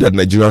knew that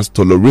Nigerians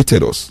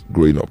tolerated us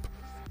growing up,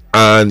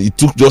 and it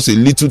took just a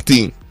little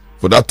thing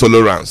for that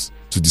tolerance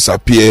to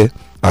disappear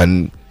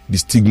and the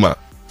stigma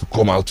to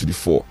come out to the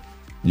fore.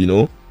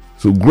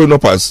 So growing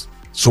up as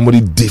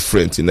somebody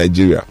different in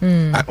Nigeria,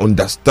 I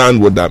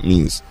understand what that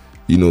means.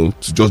 To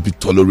just be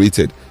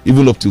tolerated,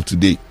 even up till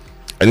today.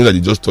 I know that they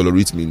just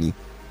tolerate me.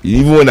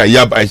 Even when I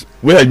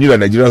knew that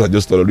Nigerians are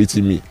just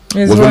tolerating me,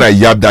 was when I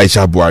yabbed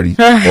Aisha Buhari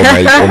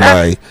on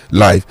my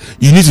life.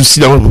 You need to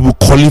see that when people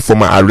calling for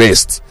my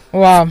arrest.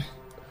 Wow.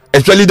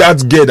 Especially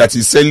that girl that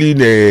is selling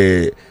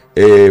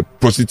a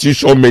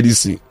prostitution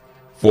medicine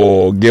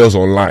for girls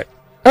online.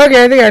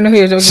 Okay, I think I know who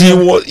you're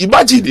talking about.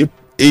 Imagine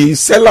a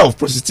seller of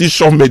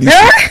prostitution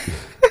medicine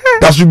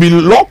that should be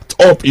locked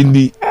up in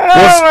the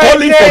was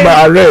calling for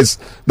my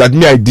arrest. That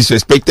me, I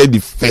disrespected the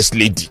first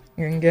lady.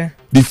 Okay.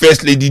 The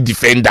first lady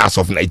defenders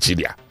of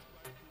Nigeria.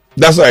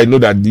 That's why I know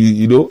that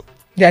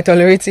they are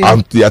tolerating.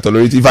 They are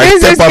tolerating. If I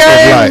This is step out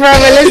coming of from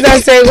line, a listener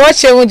saying, what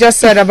Shehu just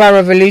said about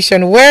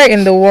revolution, where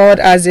in the world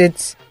has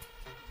it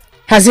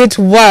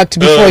worked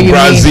before you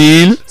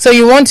Brazil. mean? So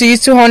you want to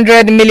use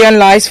 200 million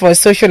lives for a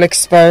social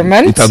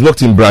experiment? It has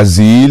worked in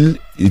Brazil.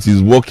 It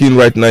is working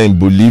right now in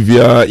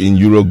Bolivia, in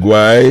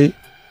Uruguay,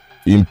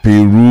 in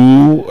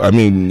Peru. I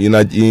mean,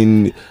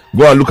 in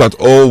go and look at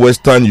all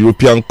Western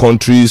European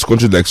countries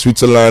like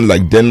Switzerland,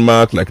 like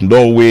Denmark, like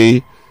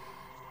Norway,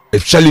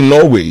 especially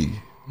Norway.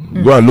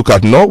 Go and look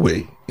at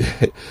Norway.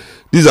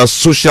 These are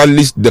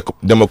socialist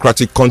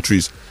democratic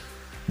countries.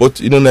 But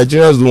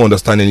Nigerians don't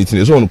understand anything.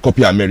 They just want to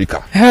copy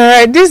America. All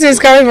right, this is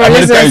coming from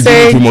America listener is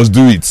saying, we must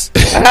do it.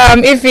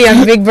 Iffy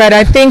and Big Bird,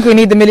 I think we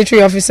need the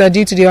military officer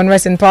due to the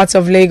unrest in parts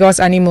of Lagos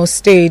and Imo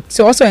State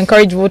to also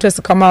encourage voters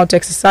to come out to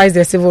exercise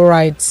their civil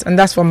rights. And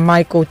that's from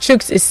Michael.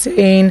 Chooks is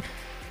saying,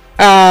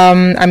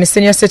 I'm a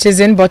senior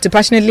citizen, but to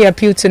passionately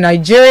appeal to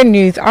Nigerian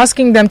youth,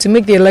 asking them to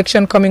make the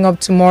election coming up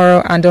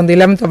tomorrow and on the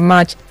 11th of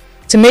March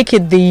to make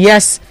it the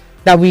yes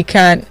we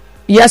can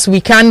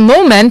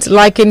moment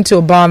likened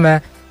to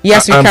Obama.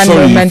 Yes, we can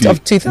moment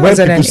of 2008.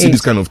 When people see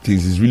this kind of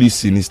things, it's really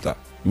sinister.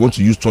 You want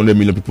to use 200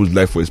 million people's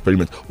life for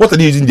experiment. What are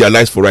they using their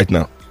lives for right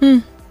now?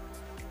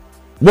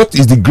 What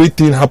is the great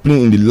thing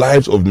happening in the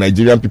lives of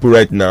Nigerian people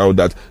right now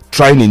that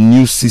trying a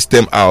new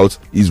system out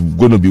is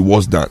going to be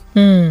worse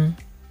than?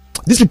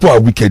 These people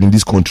are wicked in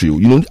this country.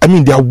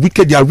 They are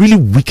wicked. They are really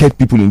wicked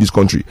people in this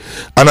country.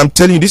 And I'm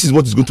telling you, this is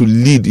what is going to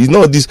lead. It's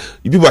not this.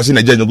 People are saying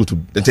Nigeria is not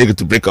going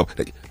to break up.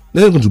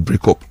 They're not going to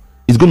break up.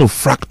 It's going to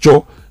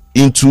fracture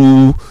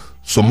into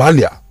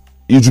Somalia.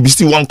 It will be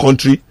still one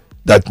country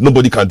that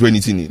nobody can do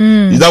anything in.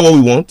 Is that what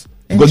we want?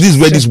 Because this is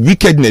where this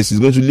wickedness is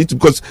going to lead to.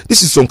 Because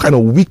this is some kind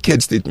of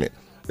wicked statement.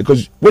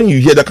 Because when you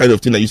hear that kind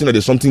of thing, you see that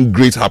there's something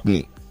great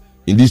happening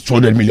in these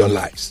 200 million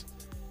lives.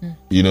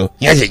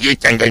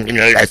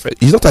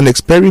 It's not an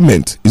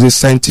experiment. It's a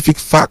scientific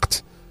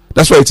fact.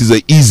 That's why it is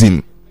a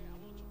ism.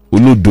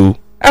 Uludo.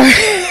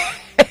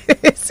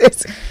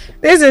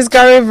 This is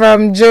coming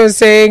from Joe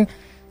saying,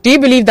 do you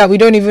believe that we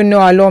don't even know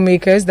our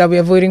lawmakers that we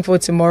are voting for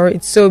tomorrow?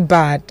 It's so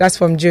bad. That's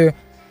from Joe.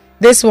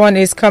 This one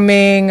is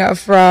coming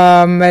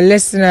from a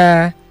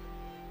listener.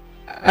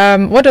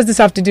 What does this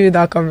have to do with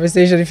our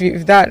conversation?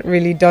 If that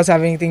really does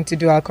have anything to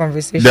do with our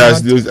conversation, I've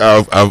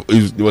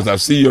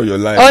seen you on your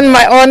live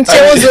on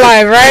Tails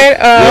live, right?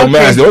 Okay.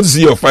 Man, they want to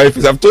see your 5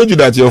 face. I've told you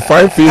that your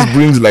 5 face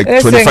brings like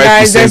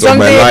 25% of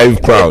my live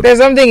crowd. There's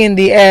something in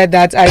the air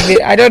that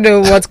I don't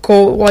know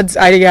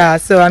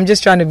so I'm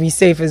just trying to be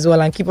safe as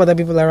well and keep other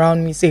people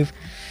around me safe.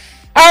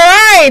 All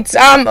right.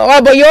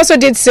 But you also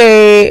did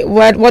say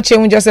what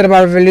Shehu just said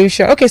about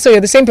revolution. Okay, so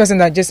you're the same person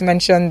that just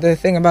mentioned the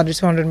thing about the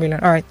 200 million.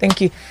 All right, thank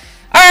you.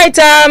 All right,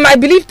 I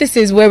believe this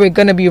is where we're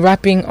going to be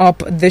wrapping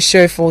up the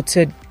show for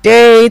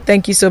today.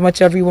 Thank you so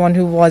much, everyone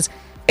who was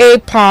a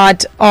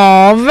part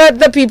of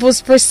the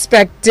People's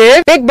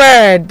Perspective. Big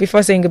Bird,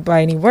 before saying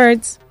goodbye, any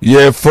words?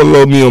 Yeah,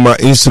 follow me on my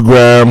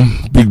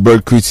Instagram, Big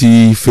Bird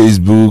Kuti,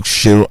 Facebook,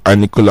 Shehu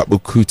Anikolapo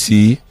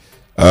Kuti,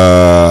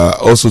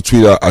 also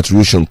Twitter at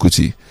Roshan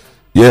Kuti.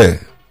 Yeah,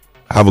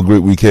 have a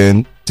great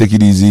weekend. Take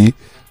it easy.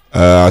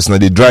 As now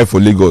they drive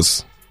for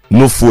Lagos,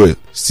 no fuel,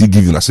 still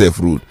giving yourself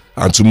road.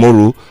 And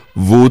tomorrow,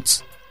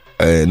 vote,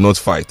 not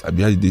fight. How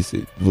did they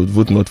say?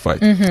 Vote, not fight.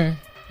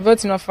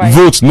 Vote, not fight.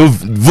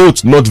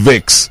 Vote, not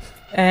vex.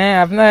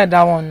 I've not heard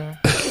that one. No.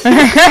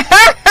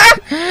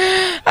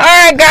 All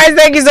right, guys,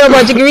 thank you so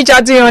much. You can reach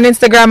out to me on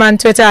Instagram and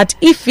Twitter at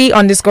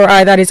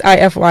Ify_I. That is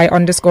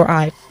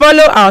IFY_I.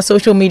 Follow our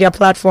social media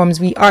platforms.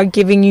 We are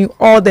giving you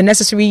all the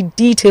necessary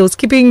details,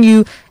 keeping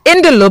you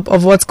in the loop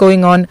of what's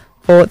going on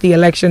for the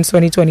elections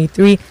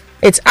 2023.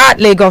 It's at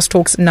Lagos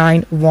Talks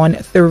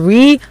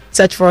 913.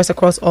 Search for us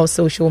across all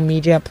social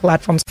media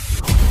platforms.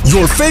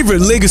 Your favorite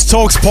Lagos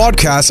Talks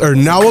podcasts are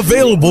now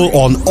available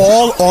on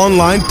all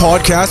online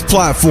podcast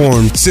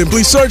platforms.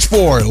 Simply search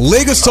for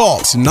Lagos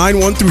Talks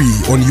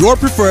 913 on your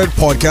preferred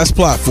podcast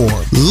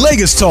platform.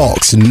 Lagos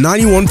Talks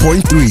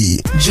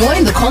 91.3.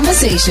 Join the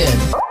conversation.